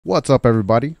What's up,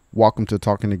 everybody? Welcome to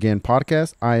Talking Again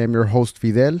podcast. I am your host,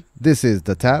 Fidel. This is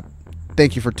The Tap.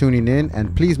 Thank you for tuning in,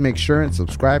 and please make sure and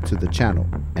subscribe to the channel.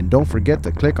 And don't forget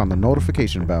to click on the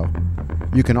notification bell.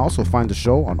 You can also find the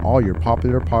show on all your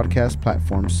popular podcast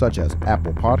platforms such as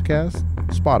Apple Podcasts,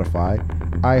 Spotify,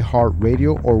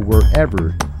 iHeartRadio, or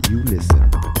wherever you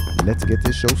listen. Let's get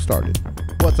this show started.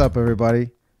 What's up, everybody?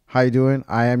 How you doing?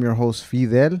 I am your host,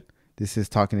 Fidel. This is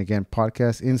Talking Again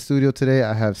podcast. In studio today,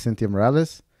 I have Cynthia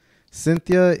Morales.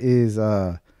 Cynthia is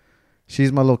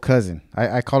she's my little cousin.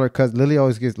 I call her cousin.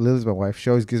 Lily's my wife. She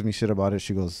always gives me shit about it.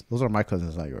 She goes, "Those are my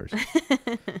cousins, not yours."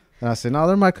 And I said, "No,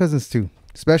 they're my cousins too."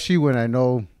 Especially when I've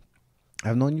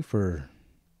known you for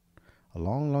a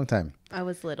long, long time. I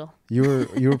was little. You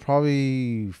were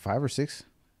probably 5 or 6,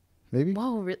 maybe.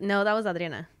 Whoa, no, that was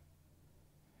Adriana.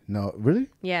 No, really?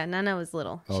 Yeah, Nana was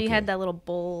little. Okay. She had that little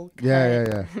bowl cut.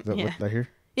 Yeah. Yeah. Right here.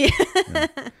 Yeah. Yeah.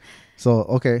 So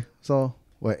okay, so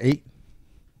what, 8?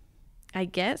 I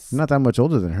guess. You're not that much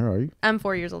older than her, are you? I'm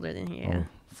 4 years older than her, yeah. Oh,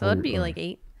 So it'd be like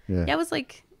 8. Yeah. Yeah, it was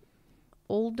like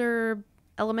older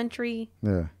elementary.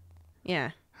 Yeah.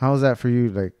 Yeah. How is that for you?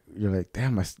 Like, you're like,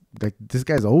 damn, like this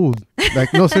guy's old.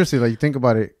 Like, no, seriously, like you think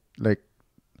about it, like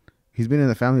he's been in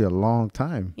the family a long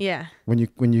time. Yeah. When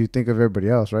you think of everybody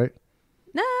else, right?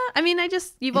 Nah, I mean,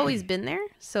 you've always been there,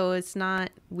 so it's not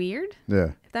weird.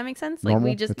 Yeah. If that makes sense. Like Normal?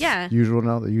 we just, It's yeah. usual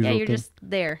now. The usual. Yeah, you're thing? just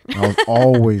there. I was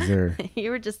always there.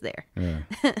 You were just there. Yeah.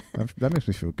 That makes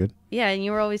me feel good. Yeah, and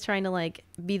you were always trying to like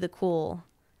be the cool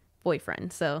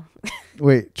boyfriend. So.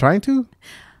 Wait, trying to?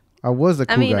 I was the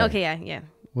cool guy. Okay, yeah.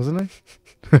 Wasn't I?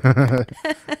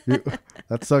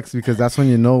 That sucks because that's when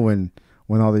you know when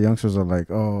all the youngsters are like,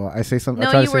 oh, I say something.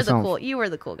 No, you were the cool. You were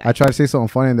the cool guy. I try to say something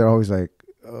funny and they're always like,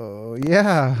 oh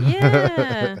yeah.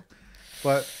 Yeah.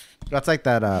 But that's like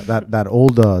that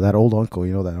old uncle,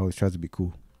 you know, that always tries to be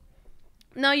cool.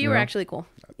 No, you were actually cool.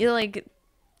 You're like,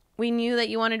 we knew that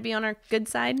you wanted to be on our good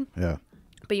side. Yeah.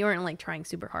 But you weren't like trying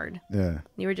super hard. Yeah.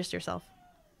 You were just yourself.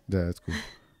 Yeah, that's cool.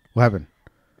 What happened?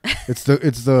 It's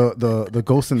the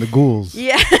ghosts and the ghouls.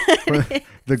 Yeah.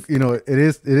 It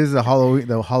is the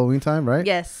Halloween time, right?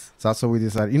 Yes. So that's what we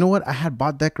decided. You know what? I had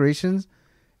bought decorations,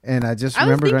 and I just I was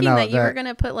remembered right thinking now that you were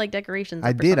gonna put like decorations.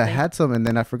 I up or did. I something. had some, and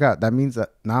then I forgot. That means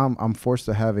that now I'm forced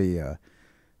to have a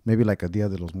maybe like a Dia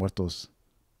de los Muertos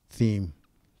theme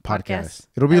podcast.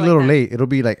 It'll be a little late. It'll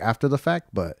be like after the fact,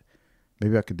 but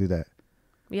maybe I could do that.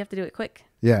 We have to do it quick.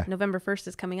 Yeah. November 1st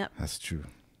is coming up. That's true.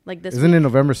 Like this. Isn't it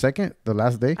November 2nd, the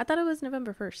last day? I thought it was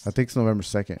November 1st. I think it's November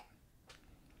 2nd.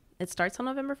 It starts on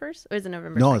November 1st, or is it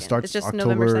November? No, 2nd? it starts It's just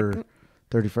October November 2nd.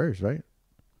 31st, right?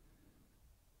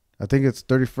 I think it's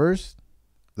 31st,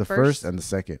 the first, and the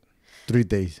 2nd. 3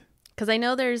 days. Because I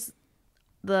know there's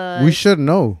the. We should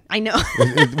know. I know.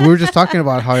 We were just talking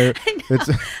about how it's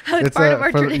How it's part of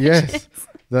our tradition. Yes,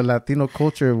 the Latino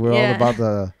culture. We're all about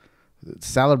the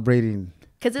celebrating.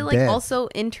 Because it like death. also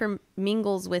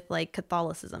intermingles with like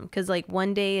Catholicism. Because like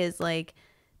one day is like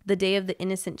the day of the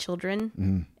innocent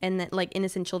children, and that like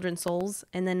innocent children's souls,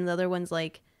 and then the other one's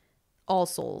like all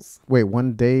souls. Wait,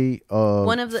 one day of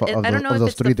One of the I don't know if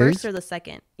it's the first or the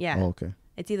second. Yeah. Oh, okay.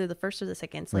 It's either the first or the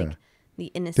second. It's like the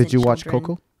innocent. Did you watch children.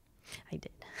 Coco? I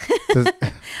did.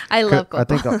 I love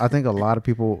Coco. I think a lot of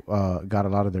people got a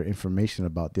lot of their information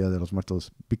about Dia de los Muertos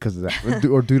because of that,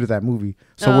 or due to that movie.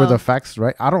 So were the facts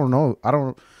right? I don't know.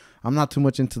 I'm not too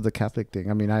much into the Catholic thing.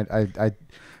 I mean, I know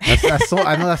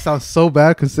that sounds so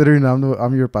bad considering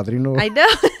I'm your padrino. I know.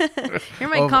 You're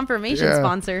my confirmation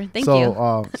sponsor. Thank you.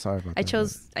 Sorry about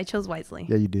that. I chose wisely.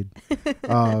 Yeah, you did.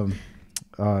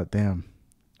 Damn.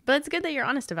 But it's good that you're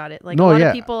honest about it. Like No, a lot yeah,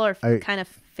 of people are kind of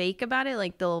fake about it.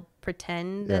 Like they'll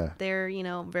pretend that they're,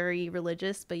 very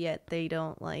religious, but yet they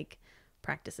don't like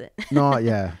practice it. No,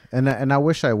 yeah. And I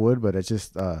wish I would, but it's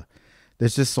just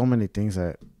there's just so many things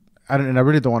that I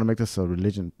really don't want to make this a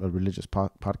religious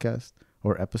podcast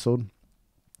or episode.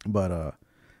 But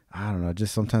I don't know,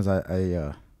 just sometimes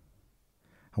I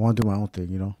want to do my own thing,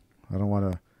 you know. I don't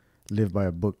want to live by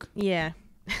a book. Yeah.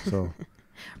 So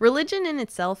religion in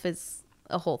itself is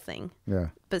a whole thing. Yeah.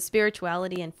 But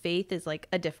spirituality and faith is like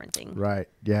a different thing. Right.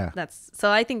 Yeah. So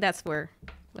I think that's where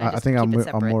I think I'm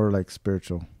more like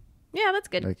spiritual. Yeah, that's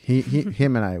good. Like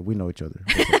him and I, we know each other.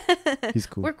 He's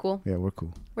cool. We're cool. Yeah, we're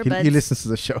cool. We're buds. He listens to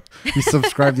the show. He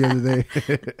subscribed the other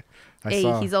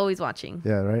day. He's always watching.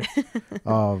 Yeah,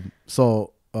 right.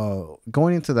 So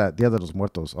going into that Dia de los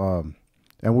Muertos, and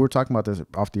we were talking about this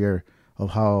off the air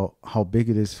of how big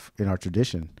it is in our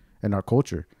tradition and our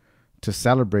culture to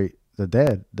celebrate the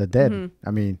dead. Mm-hmm.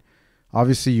 I mean,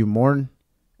 obviously you mourn,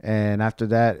 and after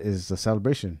that is the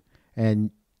celebration.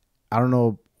 And I don't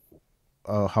know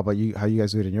how about you? How you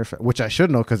guys do it in your family? Which I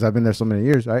should know because I've been there so many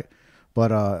years, right?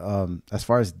 But as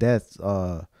far as deaths,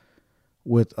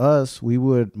 with us, we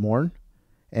would mourn,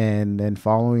 and then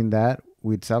following that,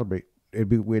 we'd celebrate.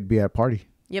 We'd be at a party.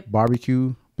 Yep.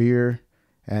 Barbecue, beer,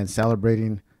 and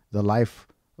celebrating the life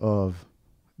of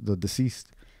the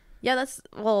deceased. Yeah, that's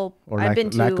well. Or I've been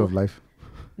lack to of life.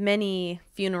 many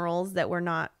funerals that were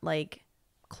not like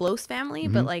close family,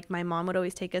 but like my mom would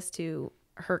always take us to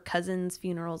her cousins'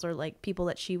 funerals or like people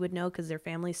that she would know because their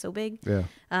family's so big. Yeah.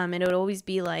 And it would always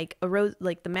be like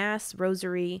like the mass,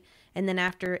 rosary, and then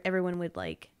after everyone would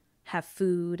like have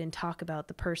food and talk about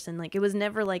the person. Like it was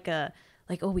never like oh,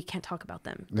 we can't talk about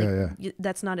them. Like, Yeah.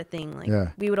 that's not a thing.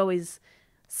 Like we would always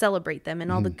celebrate them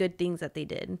and all the good things that they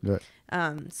did.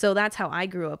 Yeah. So that's how I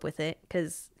grew up with it.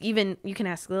 Because even you can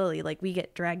ask Lily, like we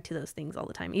get dragged to those things all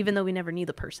the time, even though we never knew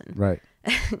the person. Right.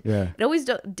 Yeah. It always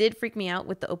did freak me out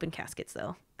with the open caskets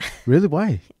though. Really?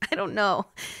 Why? I don't know.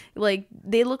 Like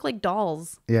they look like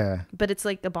dolls. Yeah. But it's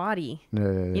like a body.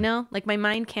 Yeah. You know, like my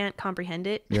mind can't comprehend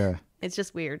it. Yeah. It's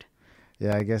just weird.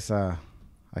 Yeah. I guess I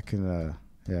can.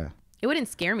 Yeah. It wouldn't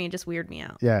scare me. It just weirded me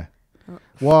out. Yeah.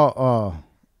 Well,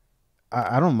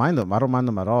 I don't mind them. I don't mind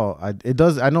them at all. It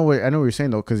does. I know what you're saying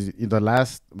though, because the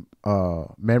last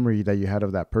memory that you had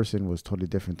of that person was totally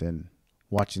different than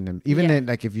watching them. Even then,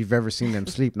 like if you've ever seen them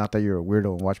sleep, not that you're a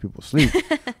weirdo and watch people sleep,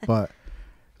 but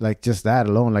like just that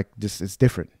alone, like just it's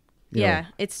different. You know?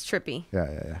 It's trippy.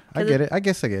 Yeah. I get it. I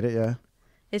guess I get it. Yeah.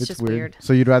 It's just weird.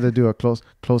 So you'd rather do a closed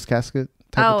casket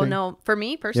type of thing? No. For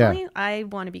me personally, I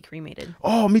want to be cremated.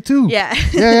 Oh, me too. Yeah.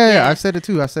 Yeah. I've said it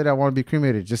too. I said I want to be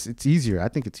cremated. Just it's easier. I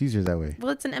think it's easier that way.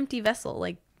 Well, it's an empty vessel.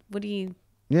 Like, what do you?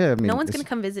 Yeah, I mean, no one's gonna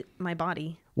come visit my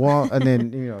body. Well, and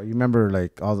then you remember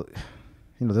like all the,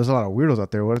 there's a lot of weirdos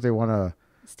out there. What if they want to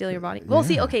steal your body? Well,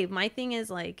 see, okay, my thing is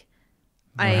like,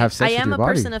 I am a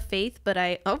body. person of faith, but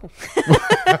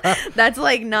that's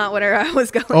like not what I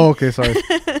was going. Oh, okay, sorry.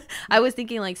 I was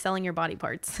thinking like selling your body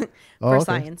parts for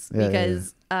science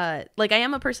because like I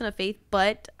am a person of faith,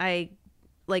 but I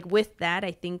like with that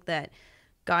I think that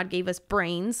God gave us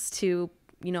brains to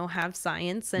have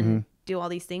science and do all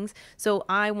these things. So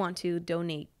I want to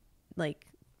donate like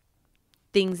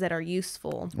things that are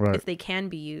useful if they can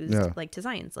be used like to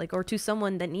science, like or to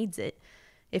someone that needs it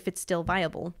if it's still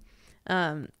viable.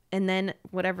 And then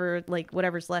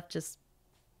whatever's left, just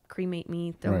cremate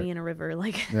me, throw me in a river.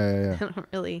 Like, I don't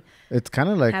really. It's kind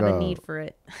of like have a need for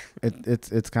it.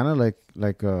 It's kind of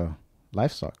like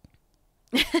livestock,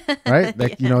 right?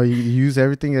 Like you use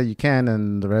everything that you can,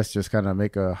 and the rest just kind of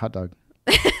make a hot dog,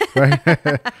 right?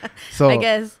 So I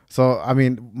guess. So I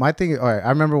mean, my thing. All right, I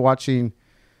remember watching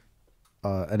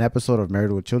an episode of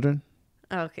Married with Children.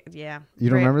 Okay, yeah. You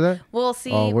don't remember that? Well,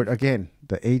 see. Oh, again,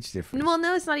 the age difference. Well,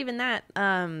 no, it's not even that.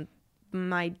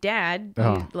 My dad,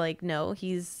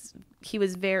 he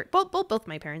was very both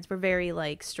my parents were very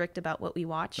like strict about what we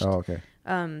watched. Oh, okay.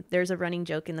 There's a running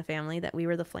joke in the family that we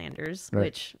were the Flanders,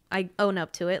 which I own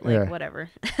up to it. Like whatever.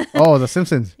 Oh, The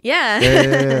Simpsons.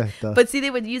 Yeah. But see, they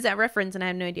would use that reference, and I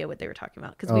had no idea what they were talking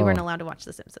about because we weren't allowed to watch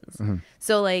The Simpsons. Mm-hmm.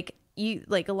 So like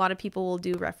a lot of people will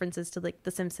do references to like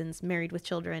The Simpsons, Married with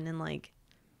Children, and like.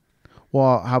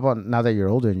 Well, how about now that you're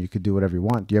older and you could do whatever you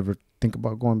want? Do you ever think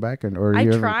about going back I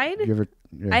tried.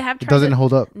 I have tried. It doesn't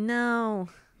hold up. No,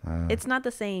 it's not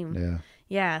the same. Yeah.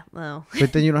 Yeah. No.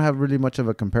 But then you don't have really much of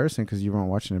a comparison because you weren't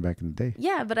watching it back in the day.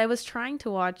 Yeah, but I was trying to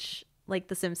watch like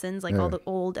The Simpsons, like all the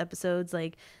old episodes.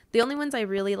 Like the only ones I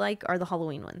really like are the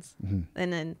Halloween ones,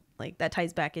 and then like that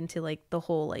ties back into like the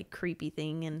whole like creepy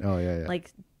thing and like.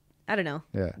 I don't know.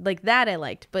 Yeah. Like that I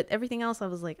liked, but everything else I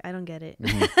was like, I don't get it.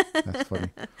 That's funny.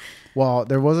 Well,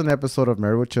 there was an episode of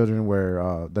Married with Children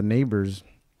where the neighbors,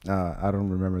 I don't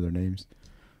remember their names,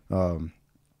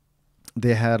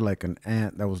 they had like an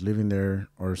aunt that was living there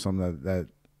or something that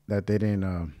they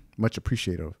didn't much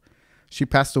appreciate of. She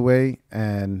passed away,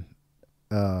 and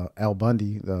Al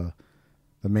Bundy, the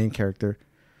main character,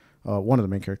 one of the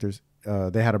main characters,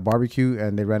 they had a barbecue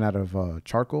and they ran out of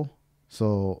charcoal.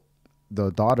 So the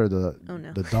daughter,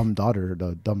 the dumb daughter,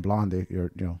 the dumb blonde,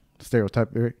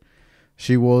 stereotype.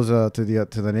 She goes to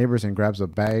the neighbors and grabs a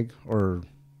bag, or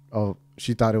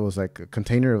she thought it was like a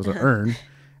container. It was an urn,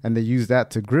 and they use that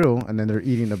to grill. And then they're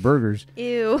eating the burgers.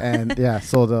 Ew. And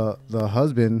so the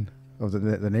husband of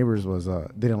the neighbors was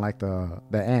didn't like the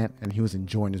aunt, and he was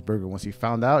enjoying his burger. Once he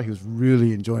found out, he was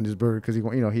really enjoying his burger because he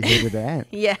hated the aunt.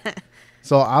 Yeah.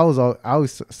 So I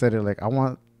always said it like I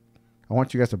want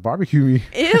you guys to barbecue me.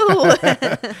 Ew.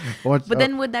 But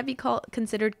then would that be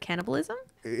considered cannibalism?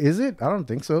 Is it? I don't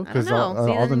think so because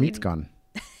all the meat's gone.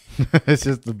 It's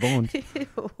just the bone.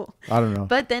 I don't know.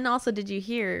 But then also, did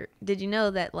you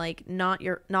know that like not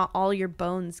all your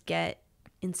bones get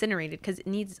incinerated, because it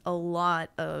needs a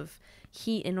lot of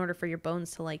heat in order for your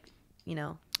bones to like,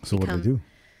 So what do they do?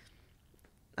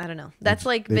 I don't know. That's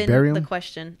like they been the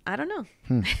question. I don't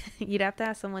know. You'd have to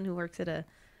ask someone who works at a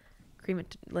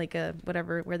like a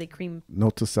whatever where they creme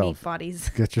note to self bodies.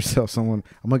 Get yourself someone.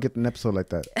 I'm gonna get an episode like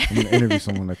that. I'm gonna interview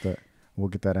someone like that. We'll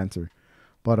get that answer.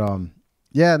 But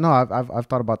yeah, no, I've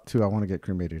thought about too. I want to get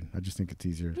cremated. I just think it's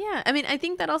easier. Yeah, I mean, I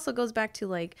think that also goes back to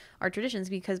like our traditions,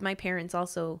 because my parents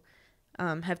also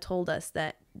have told us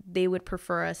that they would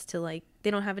prefer us to like,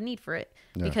 they don't have a need for it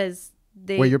because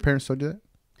they. Wait, your parents told you that?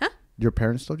 Huh? Your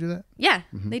parents told you that? Yeah,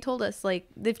 they've told us like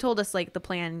the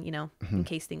plan, in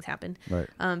case things happen. Right.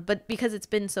 But because it's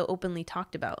been so openly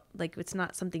talked about, like it's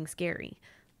not something scary,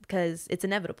 because it's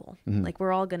inevitable. Like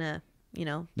we're all gonna,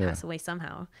 pass away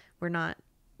somehow. We're not,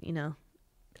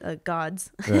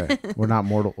 gods. Right. We're not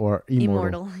mortal or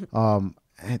immortal.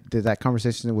 Did that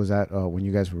conversation, was that when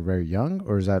you guys were very young,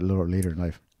 or is that a little later in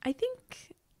life? I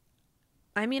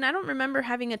don't remember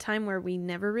having a time where we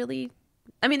never really,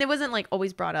 it wasn't like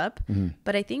always brought up,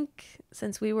 but I think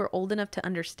since we were old enough to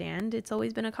understand, it's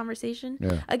always been a conversation.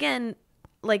 Yeah. Again,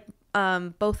 like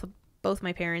both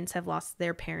my parents have lost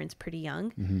their parents pretty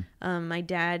young. My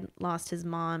dad lost his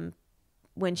mom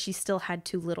when she still had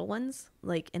two little ones,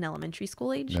 like in elementary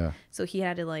school age. Yeah. So he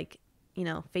had to like,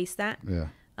 face that. Yeah.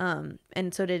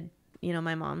 And so did,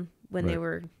 my mom when they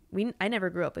were, I never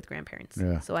grew up with grandparents.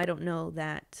 Yeah. So I don't know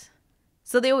that.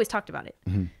 So they always talked about it.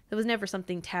 It was never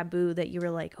something taboo that you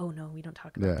were like, oh no, we don't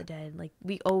talk about the dead. Like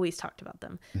we always talked about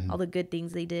them, all the good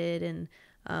things they did. And,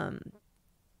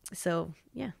 so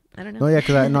yeah, I don't know. No, yeah.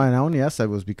 Cause and I only asked that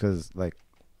was because like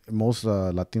most,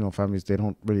 Latino families, they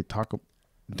don't really talk,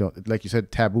 like you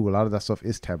said, taboo. A lot of that stuff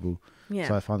is taboo. Yeah.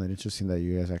 So I found it interesting that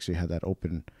you guys actually had that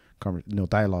open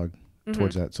dialogue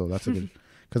towards that. So that's a good,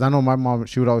 because I know my mom,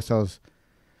 she would always tell us,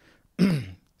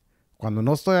 cuando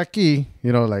no estoy aquí,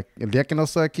 like el día que no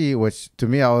estoy aquí, which to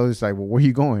me I was like, well, where are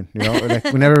you going? Like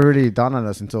we never really dawned on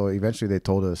us until eventually they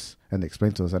told us and they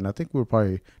explained to us. And I think we were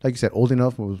probably, like you said, old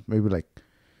enough. It was maybe like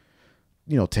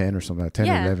 10 or something, like 10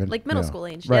 or 11, like middle school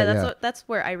age. Right, that's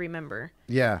where I remember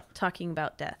talking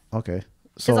about death. Okay.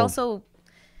 Because also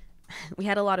we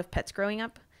had a lot of pets growing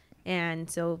up, and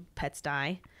so pets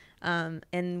die,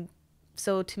 and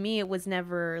so to me it was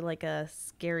never like a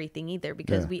scary thing either,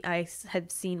 because I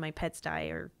had seen my pets die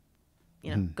or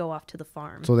go off to the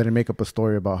farm. So they didn't make up a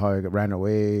story about how it ran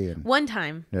away. And one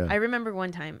time, I remember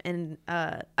one time, and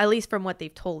at least from what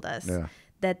they've told us,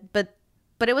 that but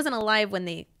it wasn't alive when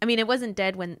it wasn't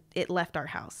dead when it left our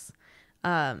house.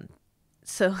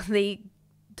 So they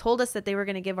told us that they were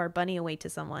going to give our bunny away to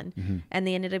someone, and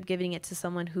they ended up giving it to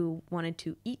someone who wanted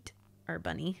to eat our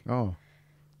bunny. Oh,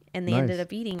 and they ended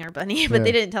up eating our bunny, but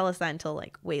they didn't tell us that until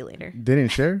like way later. They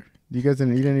didn't share? You guys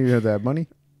didn't eat any of that bunny?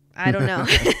 I don't know.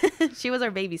 She was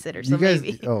our babysitter, so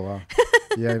maybe. Oh wow.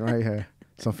 Yeah, right.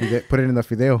 Some fideo, put it in the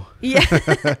fideo. Yeah.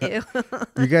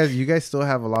 You guys still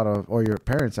have a lot of, or your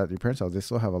parents at your parents' house, they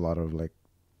still have a lot of like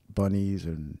bunnies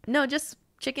and. No, just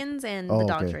chickens and the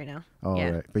dogs right now. Oh, yeah.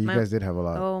 Right. But you guys did have a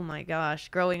lot. Oh my gosh.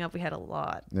 Growing up, we had a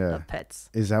lot of pets.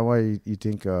 Is that why you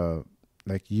think,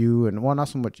 like you and, well, not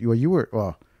so much, you were,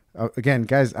 well, again,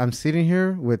 guys, I'm sitting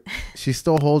here with, she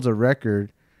still holds a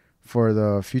record for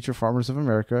the Future Farmers of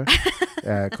America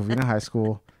at Covina High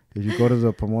School. If you go to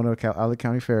the Pomona Alley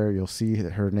County Fair, you'll see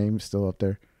her name still up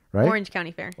there. Right? Orange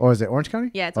County Fair. Oh, is it Orange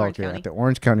County? Yeah, it's Orange County. At the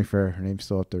Orange County Fair, her name's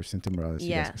still up there, Cynthia Morales.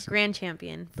 Yeah, grand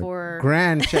champion for...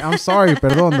 I'm sorry,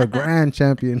 perdón, the grand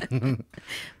champion.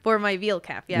 For my veal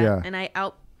calf, yeah. And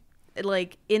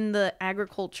like, in the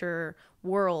agriculture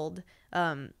world,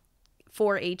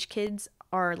 4-H kids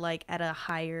are, like, at a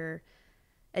higher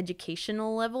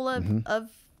educational level of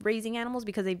raising animals,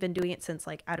 because they've been doing it since,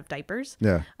 like, out of diapers.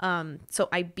 Yeah. So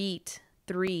I beat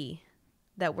 3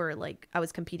 that were like I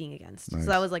was competing against. Nice. So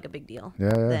that was like a big deal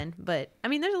then. But I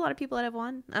mean, there's a lot of people that have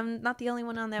won. I'm not the only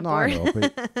one on that board. I know,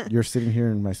 but you're sitting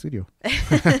here in my studio.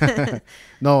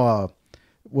 No,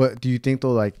 what do you think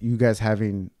though? Like you guys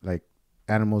having like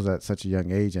animals at such a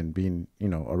young age and being,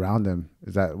 around them,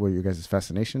 is that what your guys'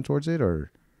 fascination towards it,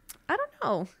 or? I don't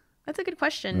know. That's a good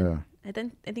question. Yeah. I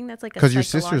think that's like a because your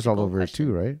sister's all over question. It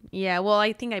too, right? Yeah. Well,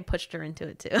 I think I pushed her into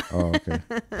it too. Oh, okay.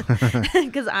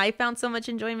 Because I found so much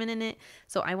enjoyment in it,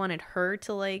 so I wanted her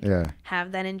to like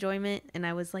have that enjoyment, and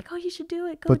I was like, "Oh, you should do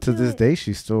it." But to this day,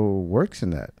 she still works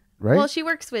in that, right? Well, she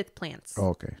works with plants. Oh,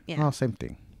 okay. Yeah. Oh, same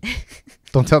thing.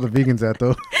 Don't tell the vegans that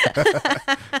though.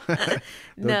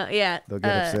 No, yeah. They'll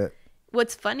get upset.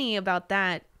 What's funny about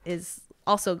that is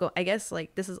also I guess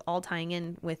like this is all tying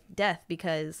in with death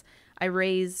because I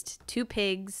raised 2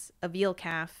 pigs, a veal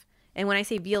calf. And when I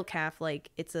say veal calf, like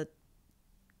it's a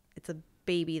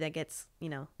baby that gets,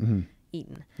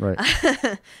 eaten. Right.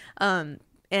 And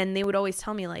they would always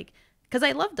tell me like, because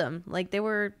I loved them. Like they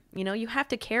were, you have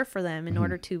to care for them in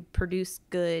order to produce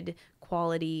good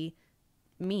quality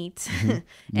meat.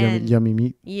 And yummy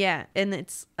meat. Yeah. And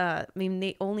it's,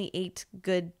 they only ate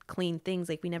good, clean things.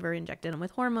 Like we never injected them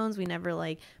with hormones. We never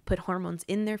like put hormones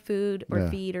in their food or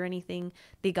feed or anything.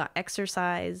 They got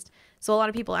exercised. So a lot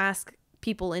of people ask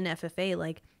people in FFA,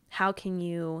 like, how can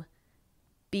you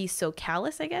be so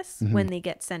callous, I guess, when they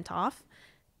get sent off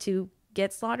to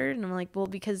get slaughtered? And I'm like, well,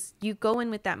 because you go in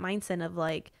with that mindset of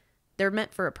like, they're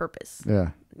meant for a purpose. Yeah.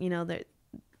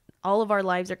 All of our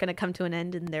lives are going to come to an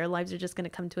end, and their lives are just going to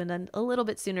come to an end a little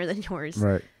bit sooner than yours.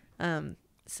 Right. And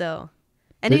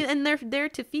they're there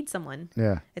to feed someone.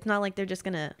 Yeah. It's not like they're just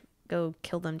going to go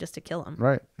kill them just to kill them.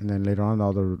 Right. And then later on,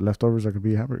 all the leftovers are going to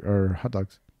be hamburger or hot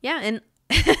dogs. Yeah. And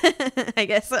I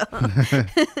guess so.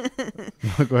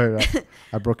 Go ahead.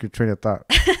 I broke your train of thought.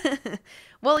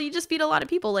 Well, you just feed a lot of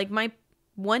people. Like my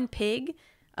one pig,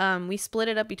 we split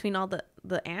it up between all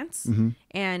the ants,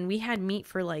 and we had meat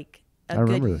for like a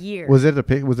good year. Was it the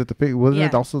pig? Wasn't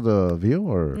it also the veal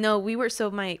or? No, we were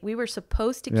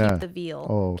supposed to keep the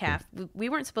veal calf. We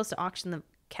weren't supposed to auction the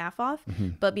calf off,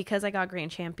 but because I got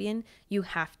grand champion, you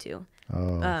have to.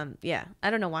 Yeah, I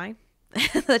don't know why.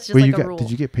 That's just like a rule.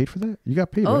 Did you get paid for that? You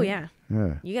got paid. Oh, right?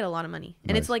 yeah. You get a lot of money,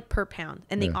 and it's like per pound,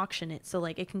 and they auction it, so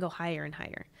like it can go higher and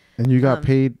higher. And you got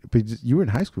paid, but you were in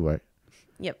high school, right?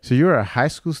 Yep. So you were a high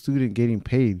school student getting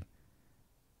paid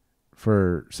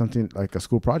for something like a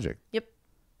school project. Yep.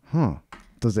 Huh.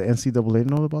 Does the NCAA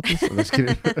know about this? I'm just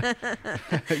kidding.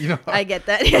 I get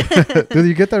that. Did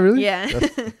you get that really? Yeah.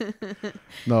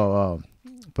 No,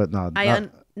 but no.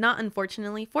 Not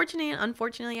unfortunately. Fortunately and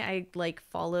unfortunately, I like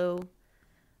follow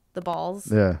the balls.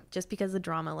 Yeah. Just because of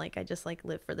drama, like I just like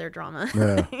live for their drama.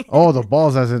 Yeah. Oh, the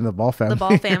balls, as in the ball family. The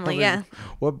ball family, yeah.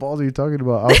 What balls are you talking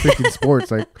about? I was thinking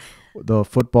sports, like the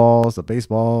footballs, the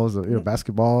baseballs, the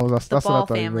basketballs. That's the ball what I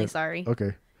thought family. Sorry.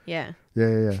 Okay. Yeah.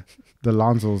 Yeah. The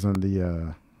Lonzos and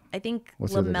the. I think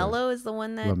LaMelo is the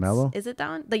one that. LaMelo? Is it that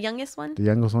one? The youngest one? The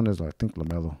youngest one is, I think,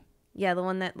 LaMelo. Yeah, the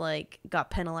one that like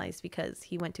got penalized because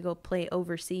he went to go play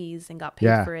overseas and got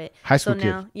paid for it. High school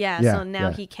kid. So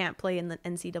now he can't play in the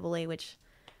NCAA, which,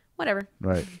 whatever.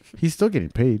 Right. He's still getting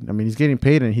paid. I mean, he's getting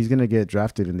paid, and he's gonna get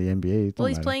drafted in the NBA. Well,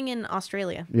 he's playing in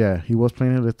Australia. Yeah, he was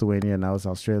playing in Lithuania, and now it's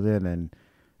Australia, and then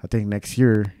I think next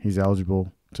year he's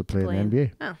eligible to play in the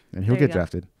NBA. Oh, and he'll get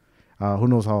drafted. Who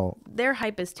knows how their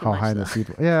hype is too much. How high in the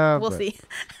seed? Yeah, we'll see.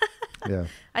 Yeah.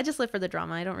 I just live for the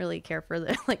drama. I don't really care for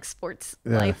the like sports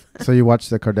life. So you watch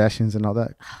the Kardashians and all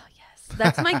that? Oh yes,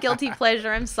 that's my guilty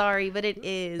pleasure. I'm sorry, but it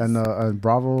is. And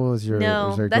Bravo is your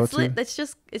it's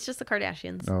just the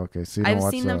Kardashians. Oh, okay. So I've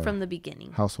seen them from the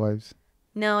beginning. Housewives?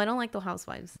 No, I don't like the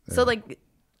Housewives. Yeah. So like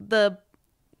the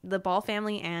Ball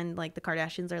family and like the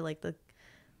Kardashians are like the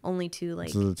only two, like.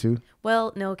 So the two?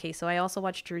 Well, no, okay. So I also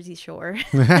watch Jersey Shore.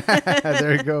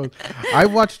 There you go. I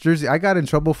watched Jersey. I got in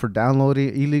trouble for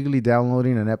illegally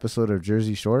downloading an episode of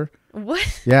Jersey Shore.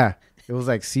 What? Yeah. It was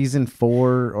like season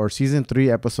 4 or season 3,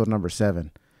 episode number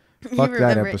 7. Fuck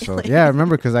that episode. Yeah, I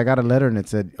remember because I got a letter and it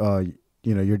said,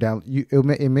 you're down.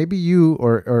 It may be you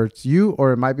or it's you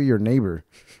or it might be your neighbor.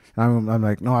 I'm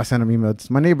like, no, I sent him email.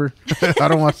 It's my neighbor. I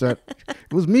don't watch that.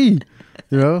 It was me.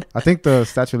 I think the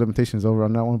statute of limitations is over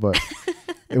on that one, but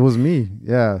it was me.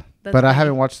 Yeah. But funny. I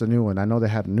haven't watched the new one. I know they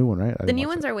had a new one, right? The new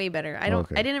ones are way better. I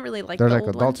didn't really like They're the like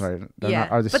old adults, ones. Right?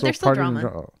 But they're still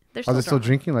drama. Are they still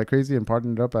drinking like crazy and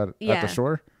partying it up at the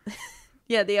shore?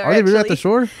 Yeah, they are. Are they really at the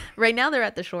shore? Right now they're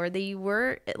at the shore. They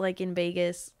were like in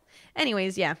Vegas.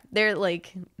 Anyways, yeah, they're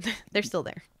still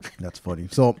there. That's funny.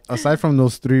 So aside from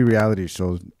those 3 reality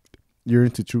shows, you're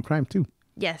into true crime too.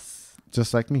 Yes.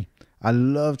 Just like me. I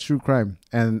love true crime.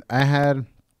 And I had,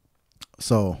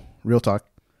 real talk.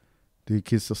 Do you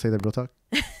kids still say that real talk?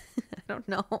 I don't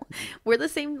know. We're the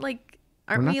same, like,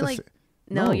 aren't we like,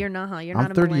 no, you're not, huh? You're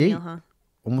not a 38. millennial, huh?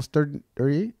 Almost 30,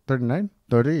 38, 39,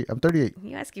 38. I'm 38.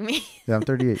 You asking me? Yeah, I'm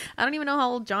 38. I don't even know how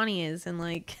old Johnny is. And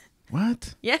like.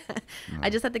 What? Yeah. No.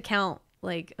 I just had to count,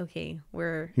 like, okay,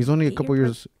 he's only a couple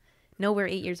years. No, we're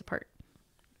 8 years apart.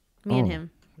 Me and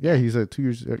him. Yeah, he's 2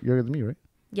 years younger than me, right?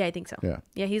 Yeah, I think so. Yeah.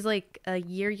 Yeah, he's like a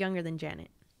year younger than Janet.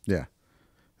 Yeah.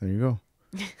 There you go.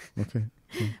 Okay.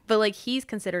 But like he's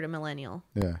considered a millennial.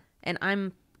 Yeah. And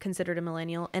I'm considered a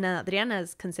millennial. And Adriana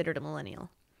is considered a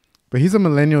millennial. But he's a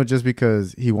millennial just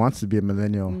because he wants to be a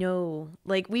millennial. No.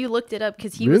 Like, we looked it up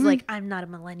because he was like, I'm not a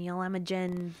millennial. I'm a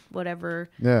Gen whatever.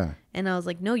 Yeah. And I was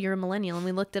like, no, you're a millennial. And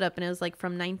we looked it up, and it was like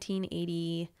from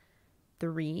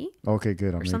 1983. Okay,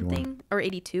 good. Or something. Or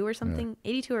 82 or something.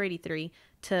 Yeah. 82 or 83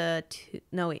 to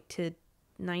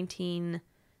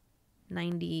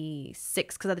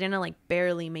 1996. Because Adriana like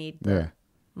barely made the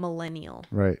millennial.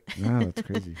 Right. No, that's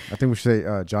crazy. I think we should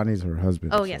say Johnny's her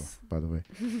husband. Oh, yes. By the way.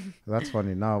 That's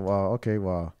funny. No, well, okay,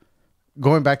 well.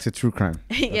 Going back to true crime.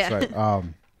 That's right.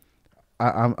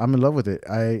 I'm in love with it.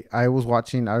 I was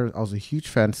watching. I was a huge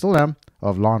fan, still am,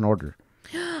 of Law and Order.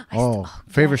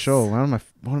 Favorite show. One of my,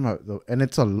 and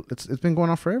it's been going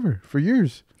on forever, for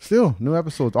years. Still new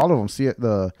episodes, all of them. See it,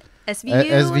 the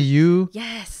SVU.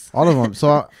 Yes. All of them.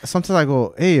 So sometimes I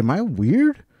go, hey, am I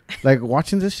weird? Like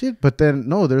watching this shit? But then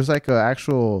no, there's like a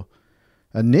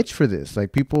niche for this.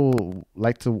 Like people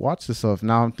like to watch this stuff.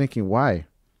 Now I'm thinking, why?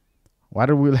 Why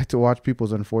do we like to watch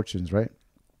people's unfortunes, right?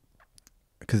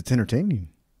 Because it's entertaining.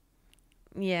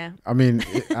 Yeah. I mean,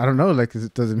 I don't know. Like,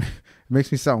 it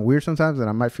makes me sound weird sometimes, and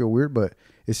I might feel weird, but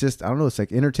it's just, I don't know. It's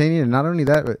like entertaining, and not only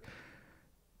that, but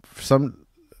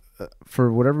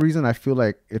for whatever reason, I feel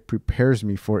like it prepares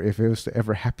me for if it was to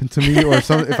ever happen to me, or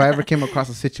if I ever came across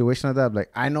a situation like that. I'm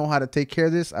like, I know how to take care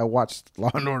of this. I watched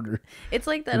Law and Order. It's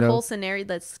like that whole scenario,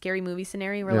 that scary movie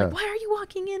scenario. Where like, why are you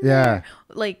walking in there?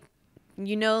 Like.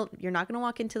 You're not going to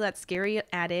walk into that scary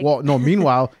attic. Well, no,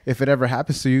 meanwhile, if it ever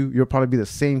happens to you, you'll probably be the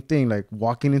same thing. Like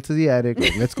walking into the attic,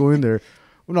 like, let's go in there.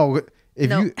 No,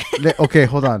 okay,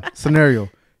 hold on. Scenario.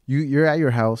 You're at your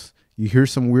house, you hear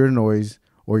some weird noise,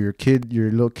 or your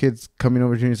little kid's coming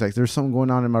over to you and it's like, there's something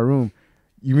going on in my room.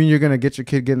 You mean you're going to get your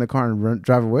kid, get in the car and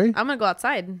drive away? I'm going to go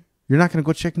outside. You're not going to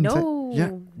go check inside?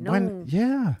 No.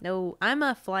 No, I'm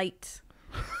a flight.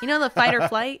 You know the fight or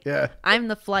flight? Yeah. I'm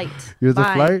the flight. You're the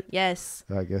flight? Yes.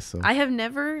 I guess so. I have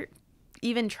never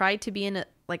even tried to be in a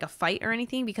fight or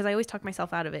anything because I always talk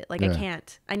myself out of it. Like, I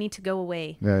can't. I need to go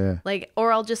away. Yeah. Like,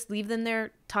 or I'll just leave them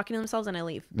there talking to themselves and I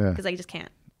leave. Because I just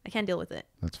can't. I can't deal with it.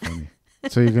 That's funny.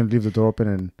 So you're going to leave the door open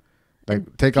and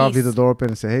take off, leave the door open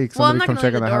and say, hey, somebody come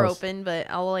check on the house. I'm not going to leave the door open, but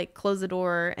I'll like close the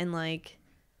door and like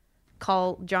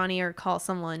call Johnny or call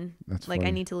someone. That's like, funny.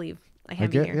 I need to leave. I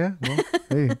can't be here. Yeah, well,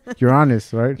 hey, you're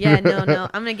honest, right? Yeah, no.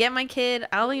 I'm gonna get my kid.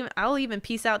 I'll even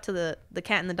peace out to the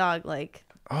cat and the dog. Like,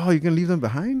 oh, you're gonna leave them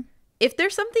behind? If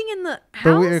there's something in the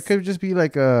house, but it could just be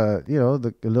like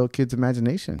the little kid's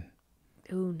imagination.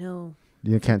 Oh no,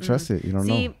 you can't trust it. You don't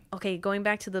know. Okay, going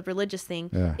back to the religious thing.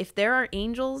 Yeah. If there are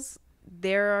angels,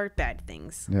 there are bad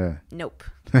things. Yeah. Nope.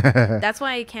 That's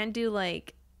why I can't do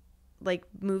like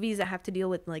movies that have to deal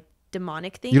with like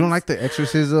demonic things. You don't like The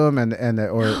Exorcism or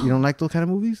you don't like those kind of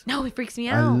movies? No, it freaks me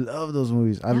out. I love those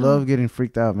movies. I love getting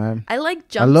freaked out, man. I like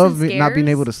jumps. I love and scares. Not being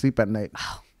able to sleep at night.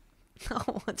 Oh,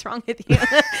 what's wrong with you?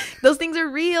 Those things are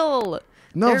real.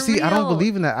 No, They're see, real. I don't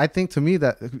believe in that. I think to me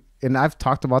that, and I've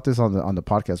talked about this on the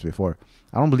podcast before.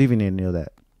 I don't believe in any of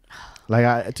that. Like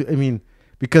I mean,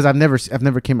 because I've never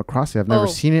came across it. I've never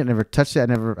seen it. Never touched it.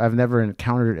 I've never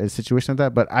encountered a situation like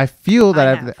that. But I feel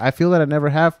that I feel that I never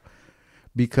have.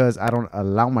 Because I don't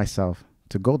allow myself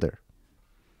to go there.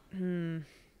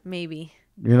 Maybe.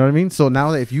 You know what I mean? So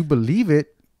now that if you believe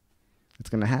it, it's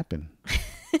going to happen.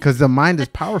 Because the mind is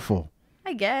powerful.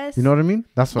 I guess. You know what I mean?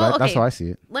 That's that's how I see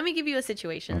it. Let me give you a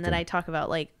situation that I talk about.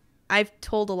 Like, I've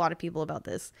told a lot of people about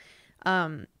this.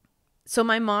 So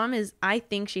my mom I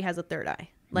think she has a third eye.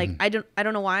 Like, I don't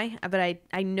know why, but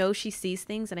I know she sees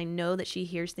things and I know that she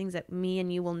hears things that me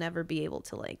and you will never be able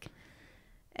to like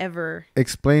ever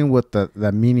explain what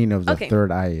the meaning of the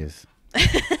third eye is.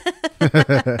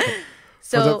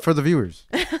 So for the viewers.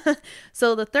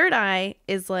 So the third eye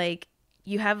is like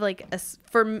you have like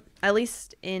for at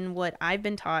least in what I've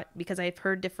been taught, because I've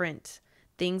heard different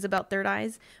things about third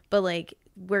eyes, but like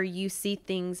where you see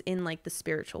things in like the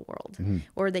spiritual world,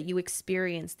 or that you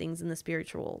experience things in the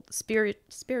spiritual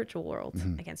world.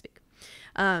 I can't speak.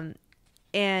 And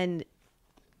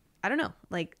I don't know,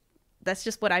 like that's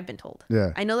just what I've been told.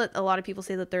 Yeah. I know that a lot of people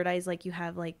say the third eye is like you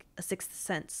have like a sixth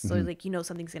sense. So like, you know,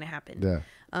 something's going to happen. Yeah.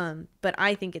 But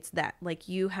I think it's that like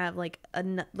you have like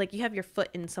you have your foot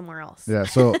in somewhere else. Yeah.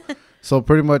 So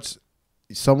pretty much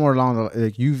somewhere along the,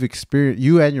 like you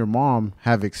and your mom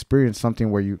have experienced something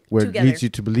where it leads you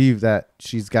to believe that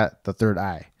she's got the third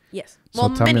eye. Yes. So well,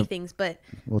 many things, but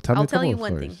I'll tell you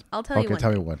one thing. Okay,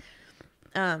 tell me one.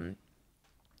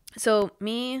 So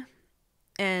me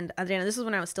and Adriana, this is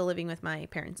when I was still living with my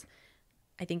parents.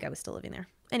 I think I was still living there.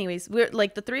 Anyways, we're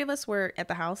like the three of us were at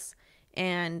the house,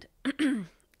 and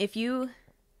if you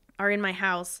are in my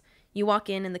house, you walk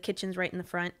in and the kitchen's right in the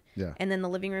front, and then the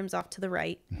living room's off to the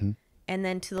right, and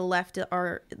then to the left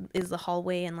is the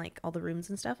hallway and like all the rooms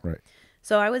and stuff. Right.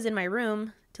 So I was in my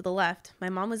room to the left. My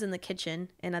mom was in the kitchen,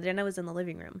 and Adriana was in the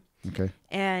living room. Okay.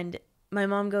 And my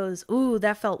mom goes, "Ooh,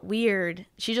 that felt weird."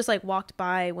 She just like walked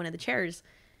by one of the chairs,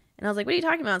 and I was like, "What are you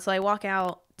talking about?" So I walk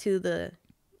out to the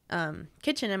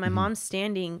kitchen, and my mom's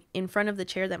standing in front of the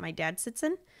chair that my dad sits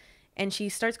in, and she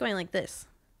starts going like this,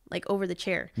 like over the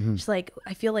chair. She's like,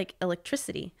 "I feel like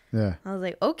electricity." Yeah. I was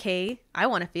like, "Okay, I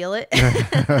want to feel it."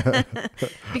 I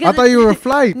thought you were a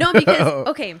flight. No, because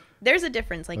okay, there's a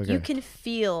difference. Like Okay. you can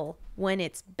feel when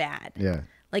it's bad. Yeah.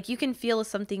 Like you can feel if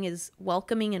something is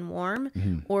welcoming and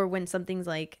warm, or when something's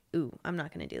like, "Ooh, I'm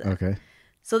not going to do that." Okay.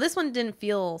 So this one didn't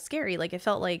feel scary. Like it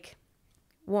felt like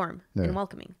warm and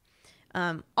welcoming.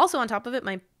 Also on top of it,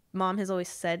 my mom has always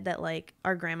said that like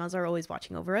our grandmas are always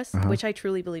watching over us, which I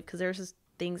truly believe, because there's just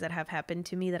things that have happened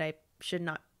to me that I should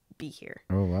not be here.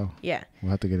 Oh, wow. Yeah.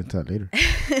 We'll have to get into that later.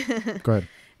 Go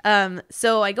ahead.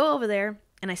 So I go over there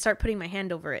and I start putting my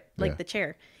hand over it, like Yeah. the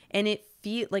chair, and it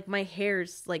feel like my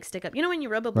hairs like stick up. You know when you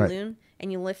rub a Right. balloon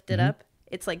and you lift it up?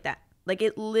 It's like that. Like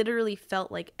it literally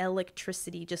felt like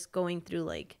electricity just going through,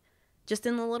 like just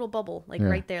in the little bubble, like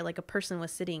right there, like a person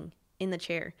was sitting in the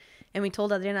chair. And we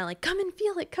told Adriana, like, come and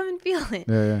feel it, come and feel it.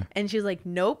 Yeah, yeah. And she was like,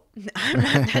 nope, I'm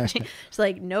not touching. She's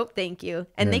like, nope, thank you.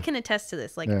 And they can attest to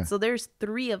this. Like, so there's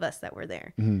 3 of us that were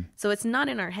there. So it's not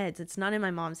in our heads. It's not in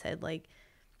my mom's head. Like,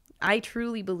 I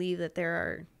truly believe that there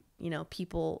are, you know,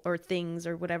 people or things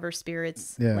or whatever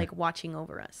spirits like watching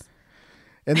over us.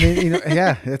 And then, you know,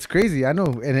 yeah, it's crazy. I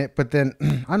know. But then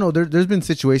I know there's been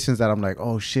situations that I'm like,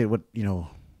 oh shit, what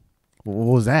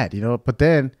was that? You know, but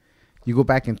then you go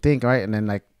back and think, right? And then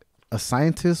like a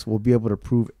scientist will be able to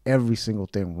prove every single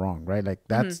thing wrong, right? Like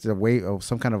that's the wave of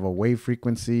some kind of a wave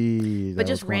frequency. But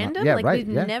just random? Yeah, like right.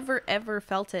 we've never ever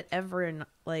felt it ever in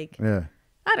like, yeah.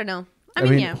 I don't know. I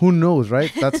mean, yeah. who knows,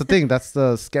 right? That's the thing. That's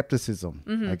the skepticism,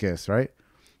 I guess, right?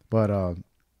 But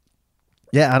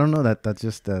yeah, I don't know. That's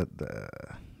just the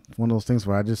one of those things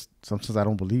where I just sometimes I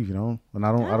don't believe, you know, and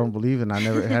I don't believe, and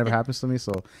it never happens to me.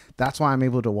 So that's why I'm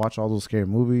able to watch all those scary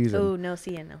movies. Oh no,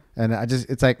 see, I know. And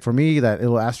it's like for me that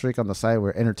little asterisk on the side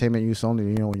where entertainment use only.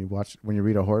 You know, when you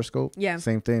read a horoscope,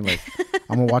 same thing. Like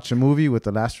I'm gonna watch a movie with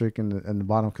the asterisk in the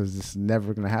bottom because it's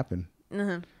never gonna happen.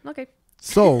 Okay.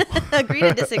 So agree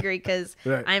to disagree, because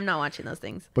I'm not watching those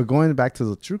things. But going back to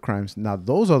the true crimes, now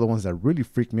those are the ones that really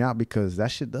freak me out, because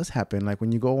that shit does happen. Like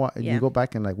when you go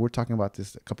back and like we're talking about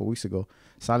this a couple of weeks ago,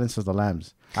 Silence of the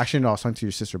Lambs. Actually, no, I was talking to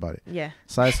your sister about it. Yeah.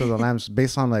 Silence of the Lambs,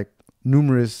 based on like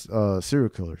numerous serial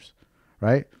killers,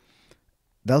 right?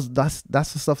 That's the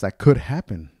stuff that could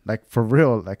happen, like for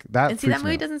real, like that. And see, that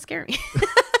movie doesn't scare me.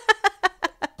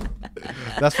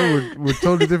 That's where we're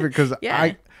totally different, because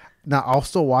Now I'll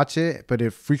still watch it, but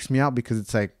it freaks me out because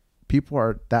it's like people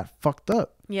are that fucked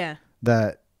up. Yeah.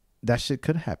 That shit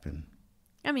could happen.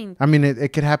 I mean,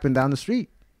 it could happen down the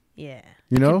street. Yeah.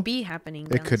 You know? It could be happening.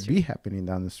 It could be happening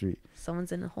down the street.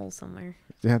 Someone's in a hole somewhere.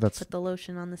 Yeah, put the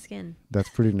lotion on the skin. That's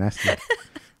pretty nasty.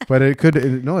 But it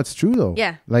could. No, it's true though.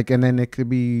 Yeah. Like, and then it could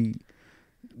be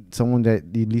someone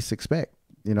that you least expect.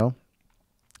 You know.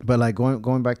 But like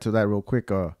going back to that real quick.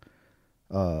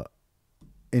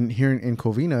 In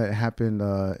Covina, it happened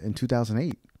in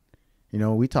 2008. You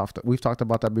know, we've talked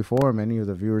about that before. Many of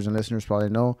the viewers and listeners probably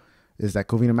know is that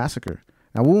Covina massacre.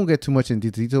 Now we won't get too much into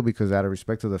detail because out of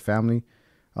respect to the families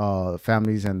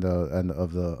and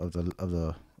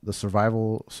the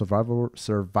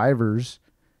survivors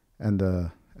and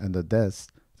the deaths.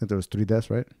 I think there was 3 deaths,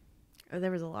 right? Oh,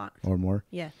 there was a lot or more.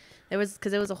 Yeah, there was,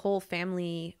 because it was a whole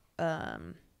family.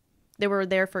 They were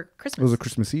there for Christmas. It was a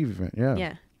Christmas Eve event. Yeah.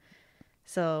 Yeah.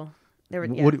 So there were.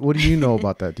 Yeah. What do you know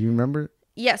about that? Do you remember?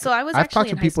 Yeah, so I've talked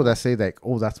to people that say that,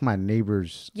 oh, that's my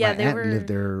neighbor's. Yeah, my aunt lived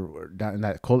there down in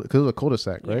that because it was a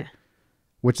cul-de-sac, right?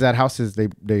 Which that house is they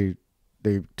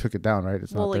took it down, right?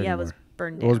 It's not there it anymore. was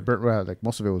burned down. It was burnt. Well, like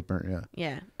most of it was burnt.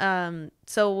 Yeah. Yeah.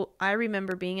 So I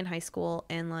remember being in high school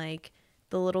and like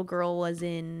the little girl was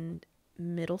in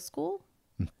middle school,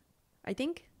 I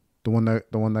think. The one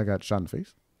that got shot in the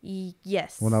face.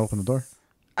 Yes. The one that opened the door.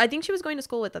 I think she was going to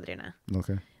school with Adriana.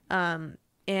 Okay.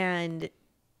 And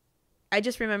I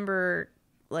just remember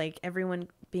like everyone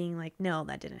being like, no,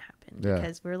 that didn't happen. Yeah.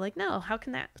 Because we're like, no, how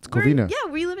can that? It's Covina.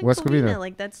 Yeah, we live in West Covina. Covina.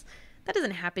 Like that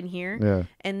doesn't happen here. Yeah.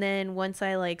 And then once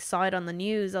I like saw it on the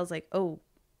news, I was like, oh,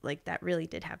 like that really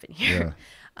did happen here.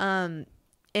 Yeah.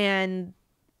 And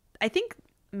I think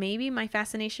maybe my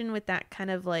fascination with that kind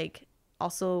of like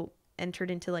also entered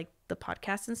into like the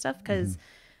podcast and stuff, because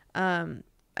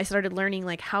I started learning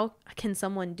like how can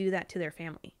someone do that to their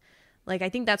family. Like I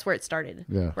think that's where it started.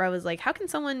 Yeah. Where I was like, how can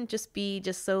someone just be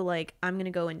so like, I'm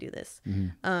gonna go and do this.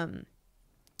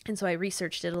 And so I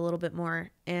researched it a little bit more,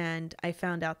 and I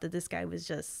found out that this guy was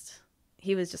just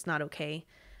not okay.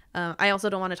 I also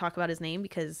don't want to talk about his name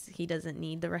because he doesn't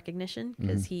need the recognition,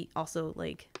 because he also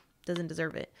like doesn't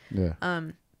deserve it. Yeah.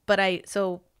 But I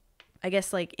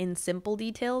guess like in simple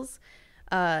details,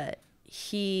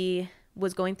 he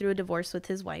was going through a divorce with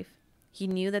his wife. He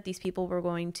knew that these people were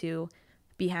going to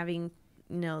be having,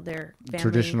 their family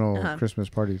traditional Christmas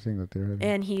party thing that they're having.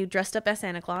 And he dressed up as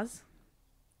Santa Claus,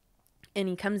 and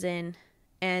he comes in,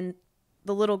 and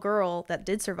the little girl that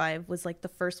did survive was like the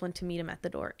first one to meet him at the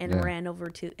door and ran over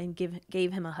to and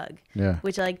gave him a hug. Yeah.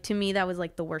 Which, like, to me, that was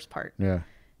like the worst part. Yeah.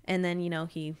 And then,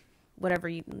 he, whatever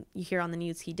you hear on the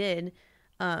news, he did.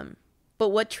 But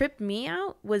what tripped me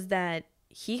out was that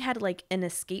he had like an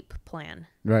escape plan.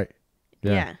 Right.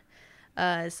 Yeah.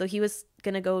 So he was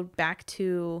going to go back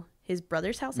to his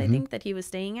brother's house, I think, that he was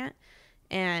staying at.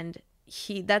 And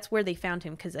that's where they found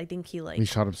him, because I think he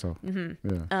shot himself.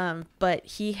 Yeah. But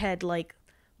he had like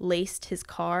laced his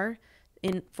car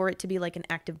in for it to be like an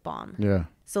active bomb. Yeah.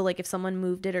 So like if someone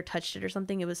moved it or touched it or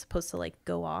something, it was supposed to like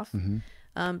go off.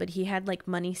 But he had like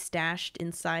money stashed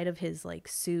inside of his like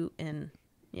suit, and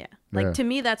to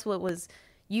me that's what was.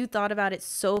 You thought about it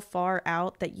so far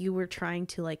out that you were trying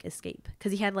to like escape,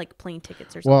 because he had like plane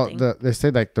tickets or something. Well, they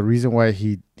said like the reason why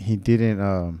he didn't,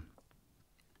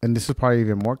 and this is probably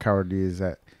even more cowardly, is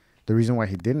that the reason why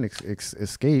he didn't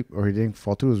escape or he didn't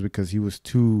fall through was because he was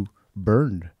too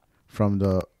burned from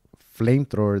the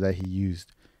flamethrower that he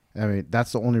used. I mean,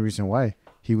 that's the only reason why.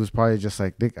 He was probably just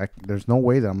like, there's no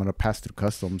way that I'm gonna pass through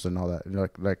customs and all that,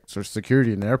 like sort of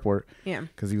security in the airport. Yeah,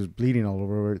 because he was bleeding all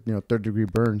over, 3rd-degree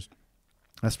burns.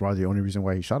 That's probably the only reason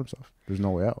why he shot himself. There's